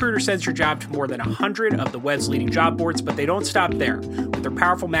 ZipRecruiter sends your job to more than 100 of the web's leading job boards, but they don't stop there. With their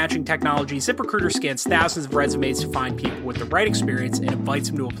powerful matching technology, ZipRecruiter scans thousands of resumes to find people with the right experience and invites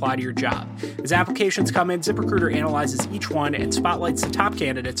them to apply to your job. As applications come in, ZipRecruiter analyzes each one and spotlights the top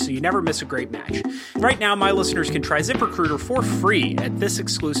candidates so you never miss a great match. Right now, my listeners can try ZipRecruiter for free at this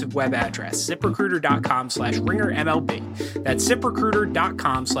exclusive web address, ZipRecruiter.com/RingerMLB. That's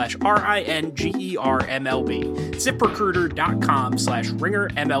ZipRecruiter.com/RingerMLB. ZipRecruiter.com/RingerMLB.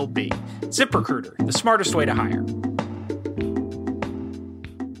 ZipRecruiter, the smartest way to hire.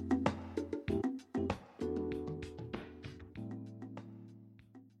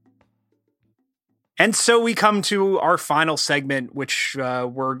 And so we come to our final segment, which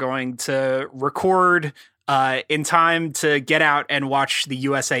we're going to record in time to get out and watch the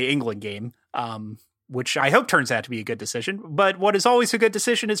USA-England game, which I hope turns out to be a good decision. But what is always a good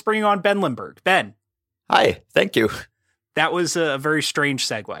decision is bringing on Ben Lindbergh. Ben. Hi, thank you. That was a very strange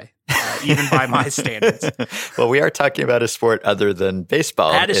segue, even by my standards. Well, we are talking about a sport other than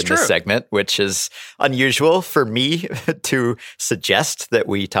baseball in this segment, which is unusual for me to suggest that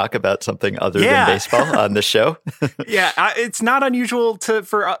we talk about something other than baseball on the show. It's not unusual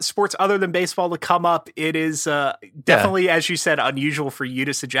for sports other than baseball to come up. It is definitely, as you said, unusual for you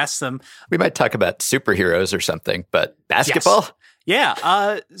to suggest them. We might talk about superheroes or something, but basketball? Yes.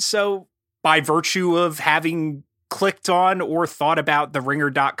 Yeah. So by virtue of having clicked on or thought about the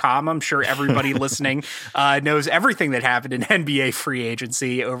ringer.com, I'm sure everybody listening knows everything that happened in NBA free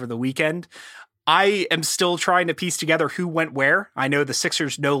agency over the weekend. I am still trying to piece together who went where. I know the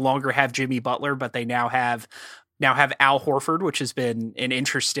Sixers no longer have Jimmy Butler, but they now have Al Horford, which has been an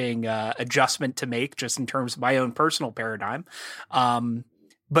interesting adjustment to make just in terms of my own personal paradigm.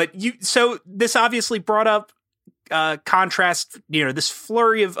 So this obviously brought up contrast, this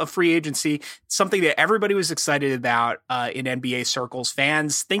flurry of free agency, something that everybody was excited about in NBA circles,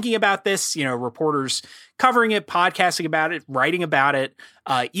 fans thinking about this, reporters covering it, podcasting about it, writing about it,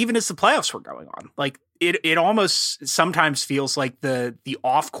 even as the playoffs were going on. Like it almost sometimes feels like the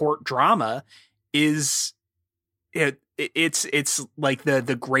off-court drama is it's like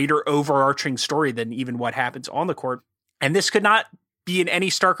the greater overarching story than even what happens on the court. And this could not be in any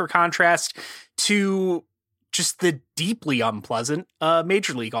starker contrast to just the deeply unpleasant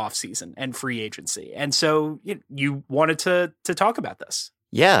major league offseason and free agency. And so you wanted to talk about this.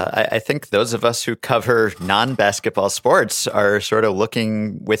 Yeah, I think those of us who cover non-basketball sports are sort of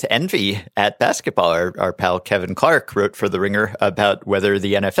looking with envy at basketball. Our pal Kevin Clark wrote for The Ringer about whether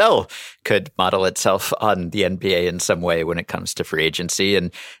the NFL could model itself on the NBA in some way when it comes to free agency.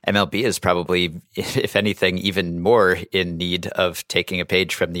 And MLB is probably, if anything, even more in need of taking a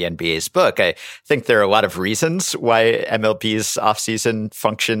page from the NBA's book. I think there are a lot of reasons why MLB's offseason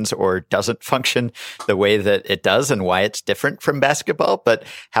functions or doesn't function the way that it does and why it's different from basketball. But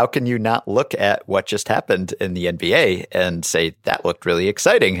how can you not look at what just happened in the NBA and say that looked really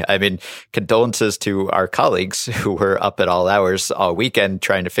exciting? I mean, condolences to our colleagues who were up at all hours all weekend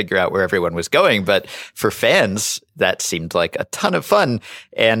trying to figure out where everyone was going. But for fans, that seemed like a ton of fun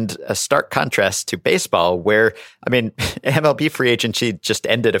and a stark contrast to baseball where, MLB free agency just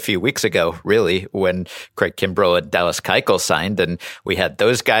ended a few weeks ago, really, when Craig Kimbrell and Dallas Keuchel signed. And we had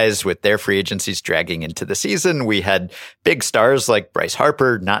those guys with their free agencies dragging into the season. We had big stars like Bryce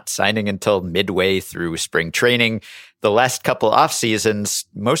Harper not signing until midway through spring training. The last couple off seasons,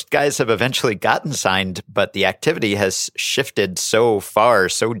 most guys have eventually gotten signed, but the activity has shifted so far,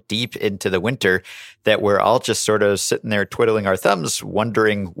 so deep into the winter that we're all just sort of sitting there twiddling our thumbs,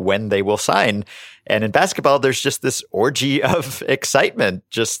 wondering when they will sign. And in basketball, there's just this orgy of excitement,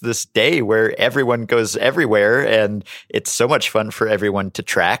 just this day where everyone goes everywhere. And it's so much fun for everyone to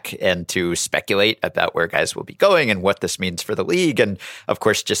track and to speculate about where guys will be going and what this means for the league. And of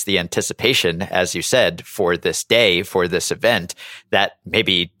course, just the anticipation, as you said, for this day, for this event, that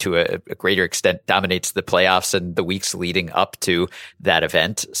maybe to a greater extent dominates the playoffs and the weeks leading up to that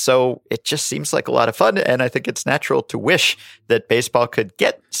event. So it just seems like a lot of fun. And I think it's natural to wish that baseball could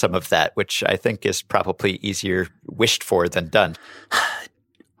get some of that, which I think is probably easier wished for than done.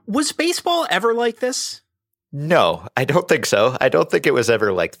 Was baseball ever like this? No, I don't think so. I don't think it was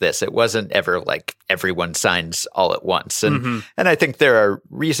ever like this. It wasn't ever like everyone signs all at once. And and I think there are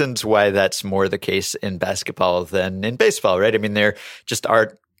reasons why that's more the case in basketball than in baseball, right? I mean, there just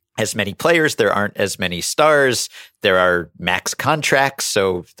aren't as many players. There aren't as many stars. There are max contracts,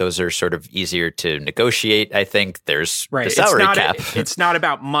 so those are sort of easier to negotiate. I think there's the salary cap. It's not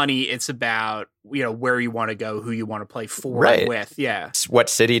about money. It's about where you want to go, who you want to play for and with. Yeah. It's what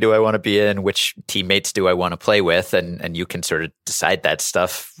city do I want to be in? Which teammates do I want to play with? And you can sort of decide that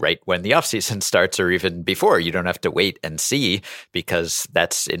stuff right when the offseason starts or even before. You don't have to wait and see because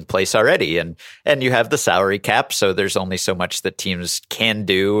that's in place already. And you have the salary cap, so there's only so much that teams can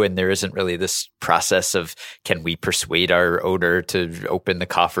do, and there isn't really this process of can we persuade our owner to open the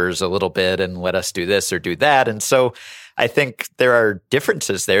coffers a little bit and let us do this or do that. And so I think there are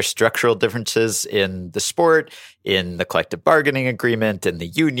differences there, structural differences in the sport, in the collective bargaining agreement, in the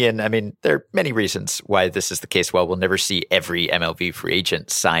union. I mean, there are many reasons why this is the case. While we'll never see every MLB free agent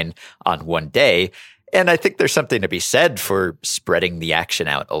sign on one day. And I think there's something to be said for spreading the action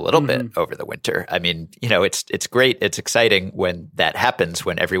out a little bit over the winter. I mean, it's great. It's exciting when that happens,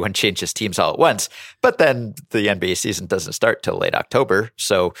 when everyone changes teams all at once. But then the NBA season doesn't start till late October.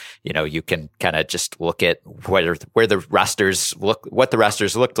 So, you can kind of just look at where the rosters what the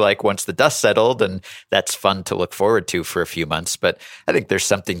rosters looked like once the dust settled. And that's fun to look forward to for a few months. But I think there's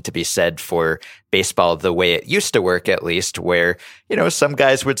something to be said for baseball the way it used to work, at least, where, some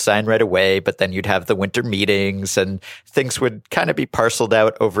guys would sign right away, but then you'd have the winter meetings and things would kind of be parceled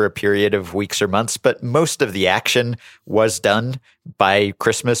out over a period of weeks or months. But most of the action was done by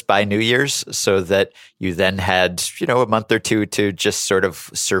Christmas, by New Year's, so that you then had, a month or two to just sort of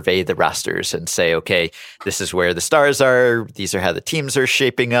survey the rosters and say, okay, this is where the stars are. These are how the teams are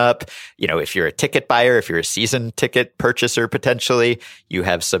shaping up. If you're a ticket buyer, if you're a season ticket purchaser, potentially, you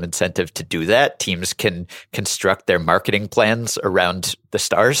have some incentive to do that. Teams can construct their marketing plans around the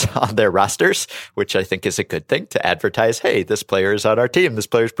stars on their rosters, which I think is a good thing to advertise. Hey, this player is on our team. This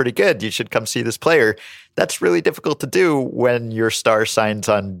player is pretty good. You should come see this player. that's really difficult to do when your star signs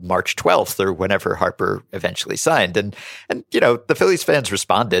on March 12th or whenever Harper eventually signed. And the Phillies fans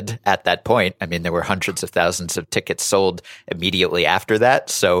responded at that point. I mean, there were hundreds of thousands of tickets sold immediately after that.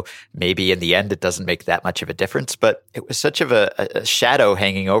 So maybe in the end, it doesn't make that much of a difference. But it was such of a shadow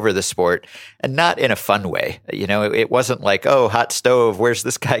hanging over the sport, and not in a fun way. It wasn't like, oh, hot stove, where's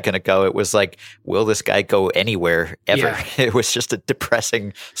this guy going to go? It was like, will this guy go anywhere ever? Yeah. It was just a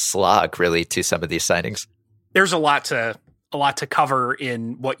depressing slog, really, to some of these signings. There's a lot to cover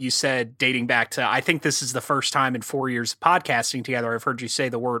in what you said, dating back to, I think this is the first time in 4 years of podcasting together I've heard you say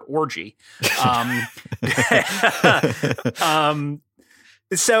the word orgy.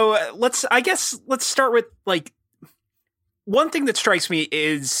 So let's start with, like, one thing that strikes me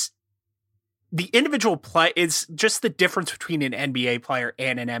is the individual play is just the difference between an NBA player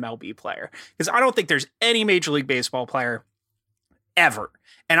and an MLB player. Because I don't think there's any Major League Baseball player ever.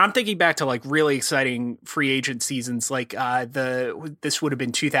 And I'm thinking back to, like, really exciting free agent seasons, like this would have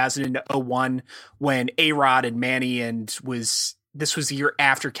been 2001 when A-Rod and Manny this was the year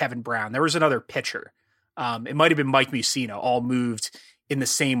after Kevin Brown. There was another pitcher. It might have been Mike Mussina, all moved in the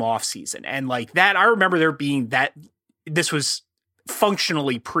same offseason. And like that, I remember there being that this was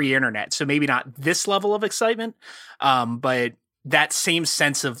functionally pre-internet. So maybe not this level of excitement, but that same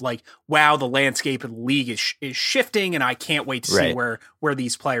sense of like, wow, the landscape of the league is shifting, and I can't wait to see where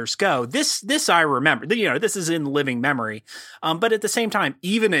these players go. This I remember. This is in living memory. But at the same time,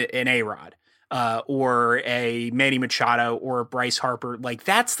 even an A-Rod or a Manny Machado or a Bryce Harper, like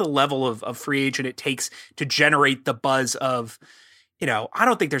that's the level of free agent it takes to generate the buzz of, I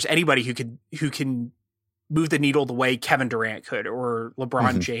don't think there's anybody who can move the needle the way Kevin Durant could or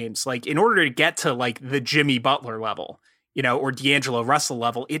LeBron James. Like, in order to get to like the Jimmy Butler level, or D'Angelo Russell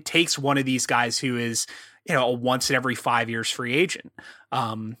level, it takes one of these guys who is, a once in every 5 years free agent.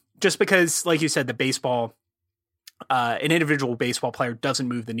 Just because, like you said, the baseball, an individual baseball player doesn't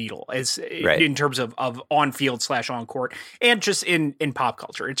move the needle in terms of on field / on court, and just in pop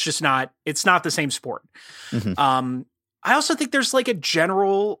culture. It's just not the same sport. I also think there's like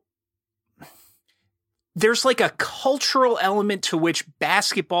there's like a cultural element to which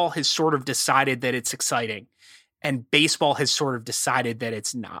basketball has sort of decided that it's exciting and baseball has sort of decided that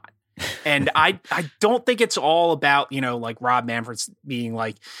it's not. And I don't think it's all about, like Rob Manfred's being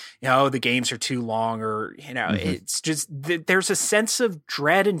like, the games are too long, or, it's just there's a sense of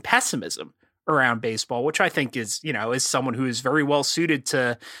dread and pessimism around baseball, which I think is, as someone who is very well suited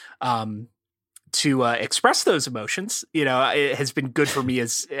to express those emotions, it has been good for me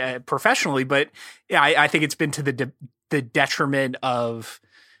as professionally, but I think it's been to the detriment of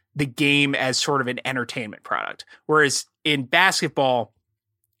the game as sort of an entertainment product. Whereas in basketball,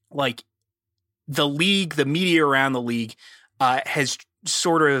 like the league, the media around the league has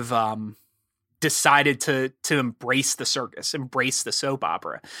sort of decided to embrace the circus, embrace the soap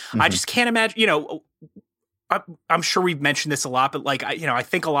opera. I just can't imagine, I'm sure we've mentioned this a lot, but like, I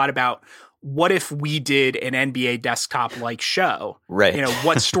think a lot about what if we did an NBA desktop like show, right?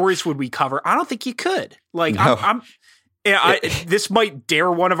 What stories would we cover? I don't think you could. Like, no. This might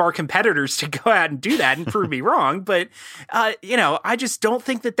dare one of our competitors to go out and do that and prove me wrong, but I just don't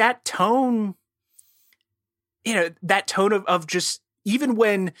think that tone, that tone of just, even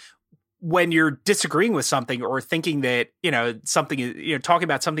when you're disagreeing with something or thinking that, something is, talking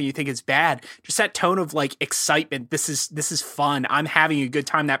about something you think is bad, just that tone of like excitement. This is fun. I'm having a good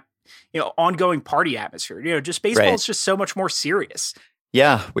time. That, ongoing party atmosphere, just baseball is just so much more serious.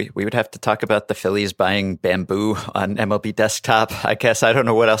 Yeah, we would have to talk about the Phillies buying bamboo on MLB desktop. I guess I don't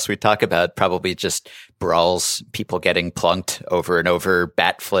know what else we'd talk about. Probably just brawls, people getting plunked over and over,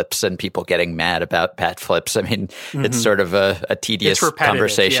 bat flips, and people getting mad about bat flips. I mean, it's sort of a tedious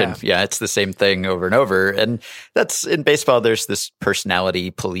conversation. Yeah, it's the same thing over and over. And that's, in baseball, there's this personality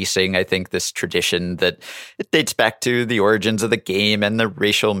policing, I think, this tradition that it dates back to the origins of the game and the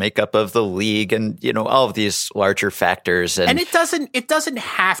racial makeup of the league and, all of these larger factors. And it doesn't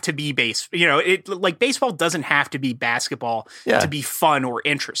have to be baseball doesn't have to be basketball to be fun or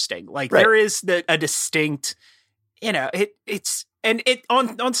interesting. Like there is a distinct, it's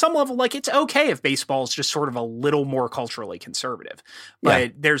on some level, like it's okay if baseball is just sort of a little more culturally conservative,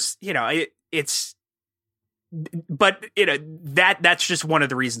 but there's, that's just one of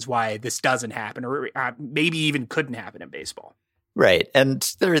the reasons why this doesn't happen, or maybe even couldn't happen in baseball. Right. And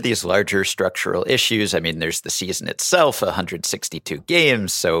there are these larger structural issues. I mean, there's the season itself, 162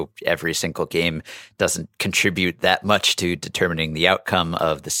 games. So every single game doesn't contribute that much to determining the outcome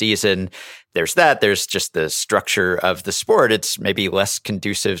of the season. there's that. There's just the structure of the sport. It's maybe less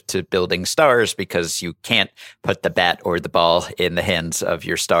conducive to building stars because you can't put the bat or the ball in the hands of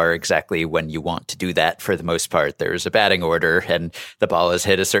your star exactly when you want to do that for the most part. There's a batting order and the ball is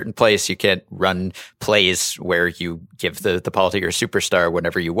hit a certain place. You can't run plays where you give the ball to your superstar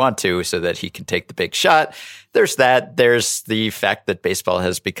whenever you want to so that he can take the big shot. There's that. There's the fact that baseball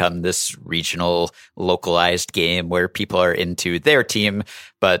has become this regional, localized game where people are into their team,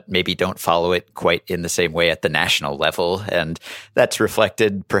 but maybe don't follow it quite in the same way at the national level. And that's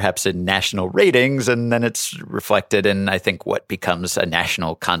reflected perhaps in national ratings. And then it's reflected in, I think, what becomes a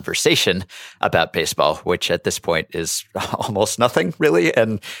national conversation about baseball, which at this point is almost nothing really.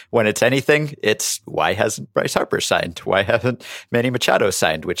 And when it's anything, it's why hasn't Bryce Harper signed? Why haven't Manny Machado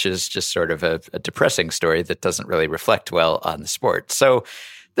signed? Which is just sort of a depressing story that doesn't really reflect well on the sport. So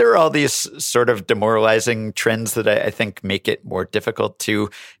there are all these sort of demoralizing trends that I think make it more difficult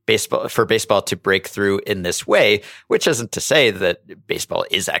for baseball to break through in this way, which isn't to say that baseball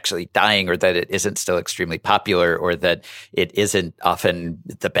is actually dying or that it isn't still extremely popular or that it isn't often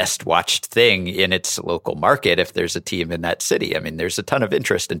the best watched thing in its local market if there's a team in that city. I mean, there's a ton of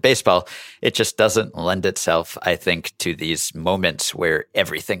interest in baseball. It just doesn't lend itself, I think, to these moments where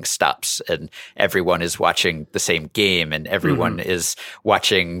everything stops and everyone is watching the same game and everyone is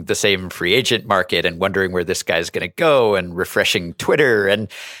watching the same free agent market and wondering where this guy's going to go and refreshing Twitter.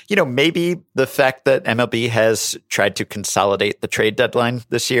 And, maybe the fact that MLB has tried to consolidate the trade deadline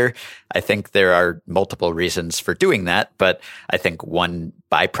this year, I think there are multiple reasons for doing that. But I think one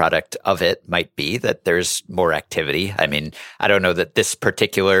byproduct of it might be that there's more activity. I mean, I don't know that this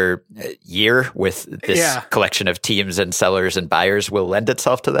particular year with this collection of teams and sellers and buyers will lend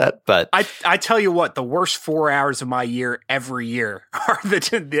itself to that. But I tell you what, the worst 4 hours of my year every year are the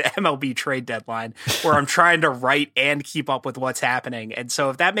MLB trade deadline, where I'm trying to write and keep up with what's happening. And so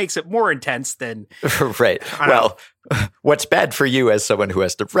if that makes it more intense, then right. Well, what's bad for you as someone who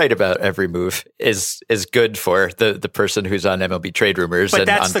has to write about every move is good for the person who's on MLB trade rumors. But and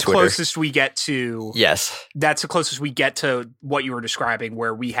that's on the Twitter. Closest we get to. Yes. That's the closest we get to what you were describing,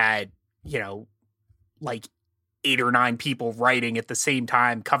 where we had, like 8 or 9 people writing at the same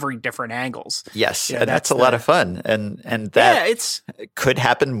time, covering different angles. Yes, and that's a lot of fun. And that it's could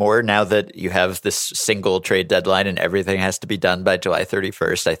happen more now that you have this single trade deadline and everything has to be done by July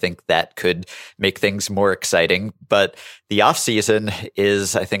 31st. I think that could make things more exciting. But the offseason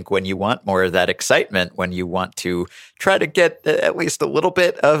is, I think, when you want more of that excitement, when you want to try to get at least a little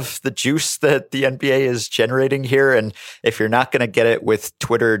bit of the juice that the NBA is generating here. And if you're not going to get it with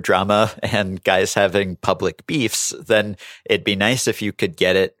Twitter drama and guys having public beefs, then it'd be nice if you could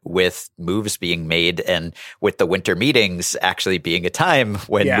get it with moves being made and with the winter meetings actually being a time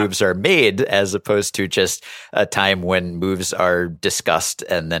when moves are made, as opposed to just a time when moves are discussed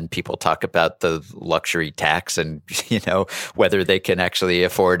and then people talk about the luxury tax and, whether they can actually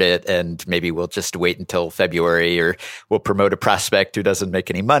afford it. And maybe we'll just wait until February, or we'll promote a prospect who doesn't make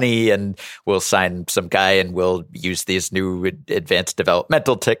any money and we'll sign some guy and we'll use these new advanced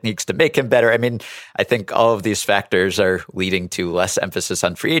developmental techniques to make him better. I mean, I think all of these factors are leading to less emphasis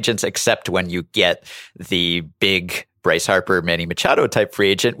on free agents, except when you get the big Bryce Harper, Manny Machado type free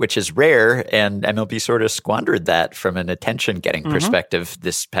agent, which is rare. And MLB sort of squandered that from an attention-getting perspective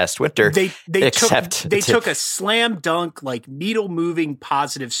this past winter. They took a slam dunk, like needle-moving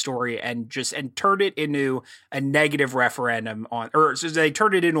positive story and turned it into a negative referendum they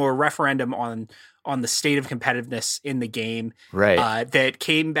turned it into a referendum on the state of competitiveness in the game, right? That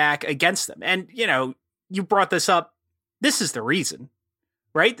came back against them. And you brought this up. This is the reason.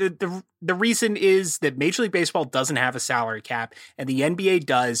 Right? The reason is that Major League Baseball doesn't have a salary cap and the NBA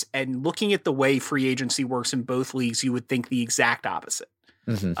does. And looking at the way free agency works in both leagues, you would think the exact opposite.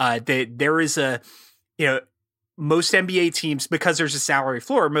 That there is most NBA teams, because there's a salary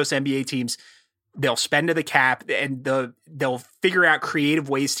floor, most NBA teams, they'll spend to the cap and they'll figure out creative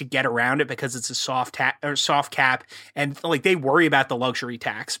ways to get around it because it's a soft cap. And like they worry about the luxury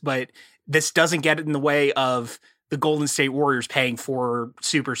tax, but this doesn't get in the way of the Golden State Warriors paying for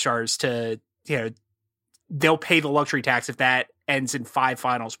superstars to, they'll pay the luxury tax if that ends in 5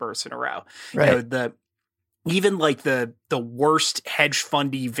 finals berths in a row. Right. Even like the worst hedge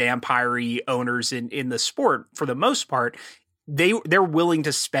fundy vampire-y owners in the sport, for the most part, they're willing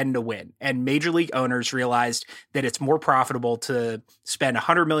to spend to win. And major league owners realized that it's more profitable to spend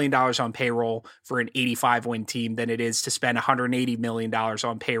 $100 million on payroll for an 85-win team than it is to spend $180 million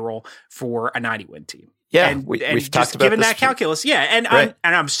on payroll for a 90-win team. Yeah, and we've just talked about given this that calculus. Yeah, and right.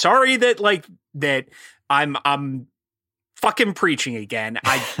 I'm sorry that I'm fucking preaching again.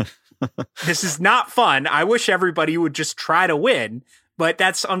 This is not fun. I wish everybody would just try to win, but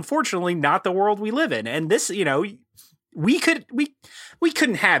that's unfortunately not the world we live in. And this, we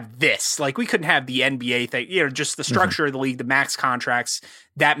couldn't have this. Like, we couldn't have the NBA thing, just the structure of the league, the max contracts,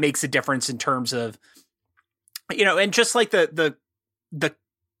 that makes a difference in terms of, and just like the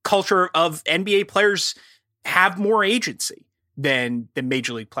culture of NBA players have more agency than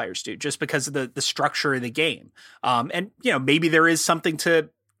major league players do, just because of the structure of the game. And, maybe there is something to,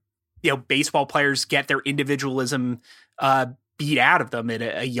 baseball players get their individualism beat out of them at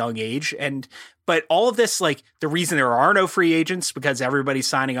a young age. But all of this, like, the reason there are no free agents because everybody's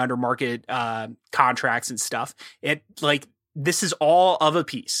signing under market contracts and stuff. This is all of a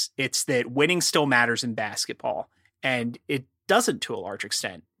piece. It's that winning still matters in basketball, and it doesn't to a large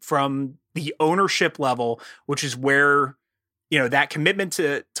extent from the ownership level, which is where, that commitment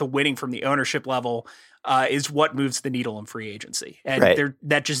to winning from the ownership level is what moves the needle in free agency. And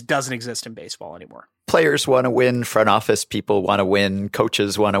that just doesn't exist in baseball anymore. Players want to win, front office people want to win,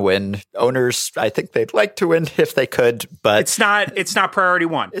 coaches want to win, owners, I think they'd like to win if they could, but it's not priority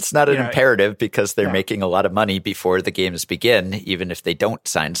one. It's not an imperative because they're making a lot of money before the games begin, even if they don't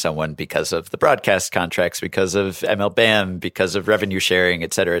sign someone because of the broadcast contracts, because of MLB, because of revenue sharing,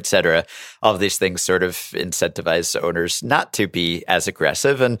 et cetera, et cetera. All of these things sort of incentivize owners not to be as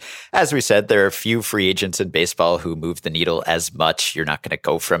aggressive. And as we said, there are few free agents in baseball who move the needle as much. You're not going to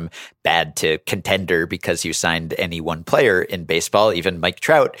go from bad to contender because you signed any one player in baseball. Even Mike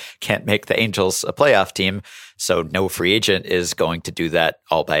Trout can't make the Angels a playoff team. So no free agent is going to do that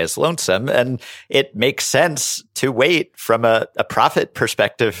all by his lonesome. And it makes sense to wait from a profit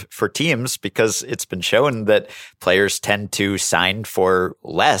perspective for teams because it's been shown that players tend to sign for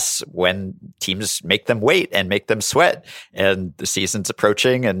less when teams make them wait and make them sweat. And the season's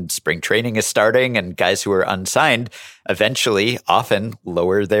approaching and spring training is starting, and guys who are unsigned eventually often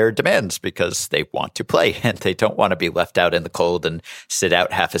lower their demands because they want to play and they don't want to be left out in the cold and sit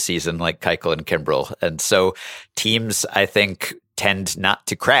out half a season like Keuchel and Kimbrel. And so teams, I think, tend not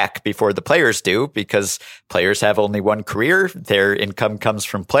to crack before the players do because players have only one career. Their income comes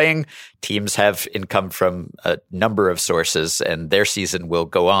from playing. Teams have income from a number of sources, and their season will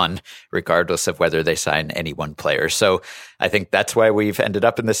go on regardless of whether they sign any one player. So I think that's why we've ended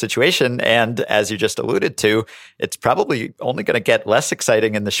up in this situation. And as you just alluded to, it's probably only going to get less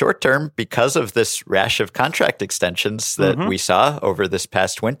exciting in the short term because of this rash of contract extensions that we saw over this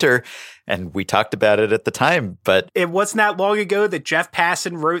past winter. And we talked about it at the time, but it wasn't that long ago that Jeff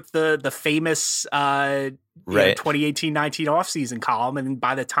Passan wrote the famous 2018-19 offseason column. And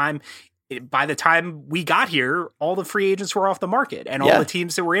by the time we got here, all the free agents were off the market, and all the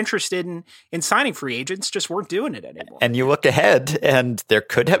teams that were interested in signing free agents just weren't doing it anymore. And you look ahead, and there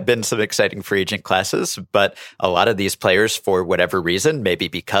could have been some exciting free agent classes, but a lot of these players, for whatever reason, maybe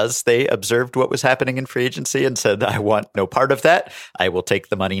because they observed what was happening in free agency and said, I want no part of that, I will take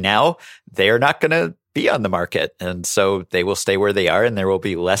the money now, they are not going to be on the market. And so they will stay where they are, and there will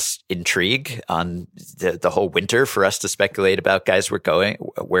be less intrigue on the whole winter for us to speculate about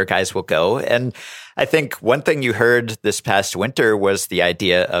where guys will go. And I think one thing you heard this past winter was the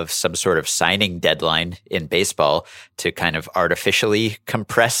idea of some sort of signing deadline in baseball to kind of artificially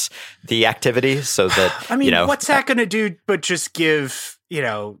compress the activity so that, I mean, what's that going to do but just give,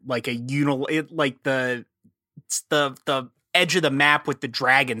 like the edge of the map with the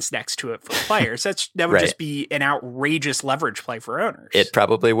dragons next to it for players. That would just be an outrageous leverage play for owners. It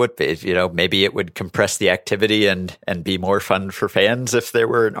probably would be. Maybe it would compress the activity and be more fun for fans if there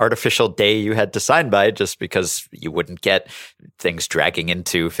were an artificial day you had to sign by, just because you wouldn't get things dragging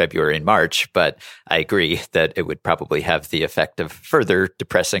into February and March. But I agree that it would probably have the effect of further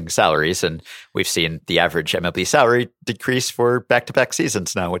depressing salaries. And we've seen the average MLB salary decrease for back-to-back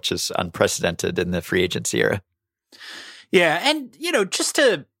seasons now, which is unprecedented in the free agency era. Yeah, and just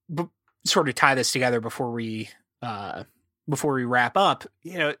to sort of tie this together before we wrap up,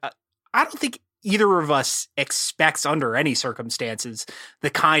 I don't think either of us expects under any circumstances the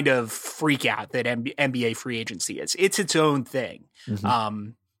kind of freak out that NBA free agency is. It's its own thing.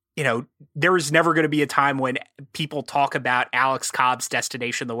 There is never going to be a time when people talk about Alex Cobb's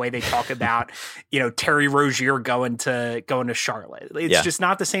destination the way they talk about, Terry Rozier going to Charlotte. It's just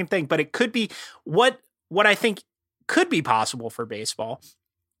not the same thing. But it could be what I think could be possible for baseball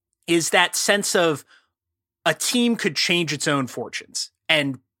is that sense of a team could change its own fortunes,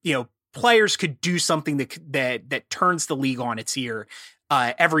 and players could do something that turns the league on its ear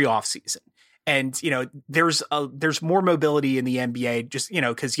every offseason. And there's more mobility in the NBA just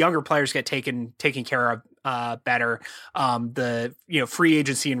because younger players get taken care of better. The free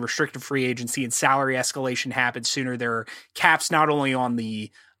agency and restricted free agency and salary escalation happens sooner. There are caps not only on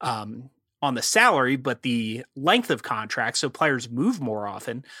the on the salary, but the length of contracts. So players move more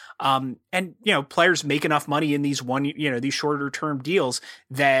often. And, players make enough money in these these shorter term deals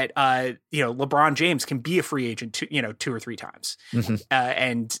that, LeBron James can be a free agent, 2 or 3 times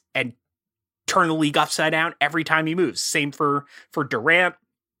and turn the league upside down every time he moves. Same for Durant,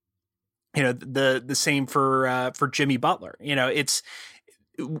 the same for Jimmy Butler.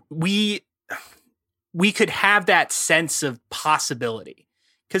 We could have that sense of possibility.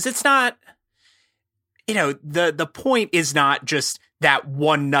 Because it's not, the point is not just that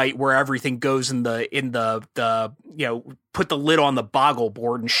one night where everything goes in the put the lid on the boggle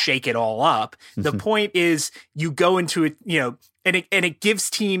board and shake it all up. The point is you go into it, and it gives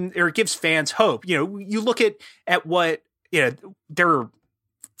fans hope. You look at what, there are,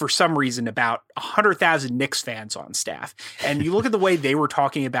 for some reason, about 100,000 Knicks fans on staff. And you look at the way they were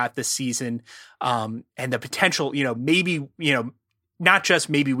talking about this season and the potential, maybe, not just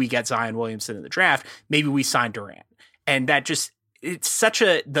maybe we get Zion Williamson in the draft, maybe we sign Durant. And that just, it's such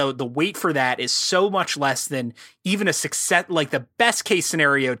the weight for that is so much less than even a success, like the best case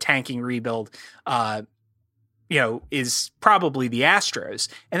scenario tanking rebuild, is probably the Astros.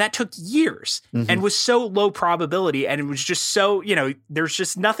 And that took years and was so low probability. And it was just so, there's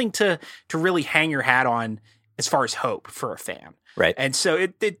just nothing to really hang your hat on as far as hope for a fan. Right. And so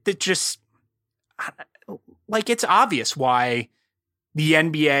it just, like, it's obvious why the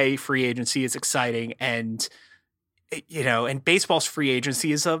NBA free agency is exciting, and and baseball's free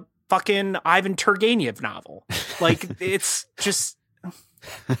agency is a fucking Ivan Turgenev novel. Like, it's just,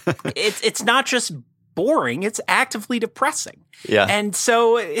 it's not just boring; it's actively depressing. Yeah, and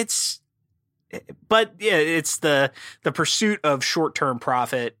so it's the pursuit of short-term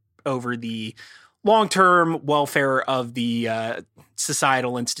profit over the long-term welfare of the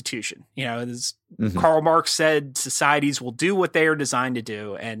societal institution. As Karl Marx said, societies will do what they are designed to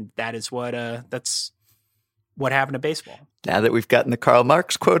do, and that is that's what happened to baseball. Now that we've gotten the Karl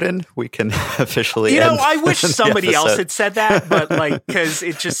Marx quote in, we can officially end I wish somebody else had said that, but because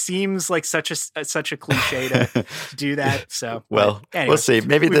it just seems like such a cliche to do that. So, well, anyways, we'll see.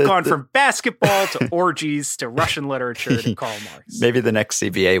 Maybe we've gone from basketball to orgies to Russian literature to Karl Marx. Maybe the next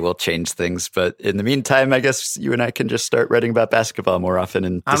CBA will change things, but in the meantime, I guess you and I can just start writing about basketball more often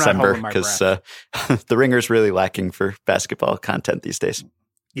in December, because the Ringer's really lacking for basketball content these days.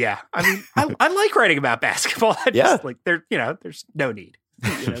 Yeah, I mean, I like writing about basketball. There's no need.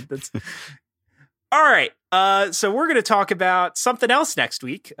 That's all right. So we're going to talk about something else next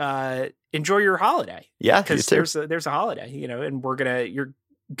week. Enjoy your holiday. Yeah, because there's a holiday. And you're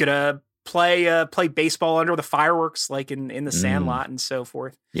gonna play baseball under the fireworks, like in the Sandlot and so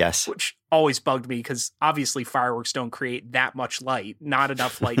forth. Yes, which always bugged me, because obviously fireworks don't create that much light, not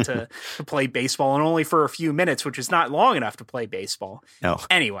enough light to play baseball, and only for a few minutes, which is not long enough to play baseball. No.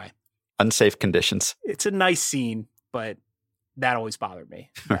 Anyway, unsafe conditions. It's a nice scene, but that always bothered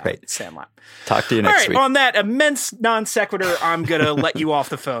me. All right, Sandlot. Talk to you next week. On that immense non sequitur, I'm gonna let you off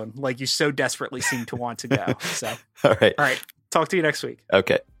the phone, like you so desperately seem to want to go. So, all right. Talk to you next week.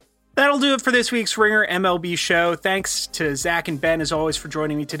 Okay. That'll do it for this week's Ringer MLB show. Thanks to Zach and Ben, as always, for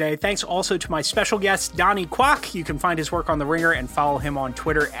joining me today. Thanks also to my special guest, Donnie Kwak. You can find his work on The Ringer and follow him on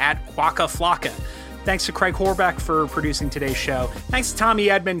Twitter @QuackaFlocka. Thanks to Craig Horback for producing today's show. Thanks to Tommy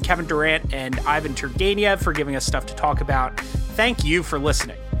Edman, Kevin Durant, and Ivan Turgenev for giving us stuff to talk about. Thank you for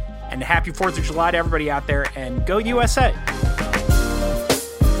listening. And happy 4th of July to everybody out there, and go USA!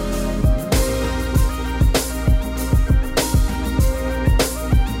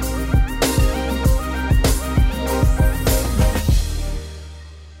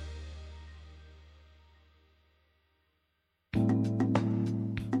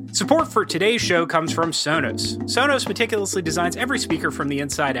 Support for today's show comes from Sonos. Sonos meticulously designs every speaker from the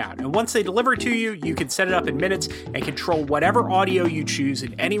inside out, and once they deliver it to you, you can set it up in minutes and control whatever audio you choose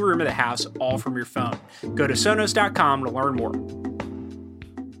in any room of the house, all from your phone. Go to Sonos.com to learn more.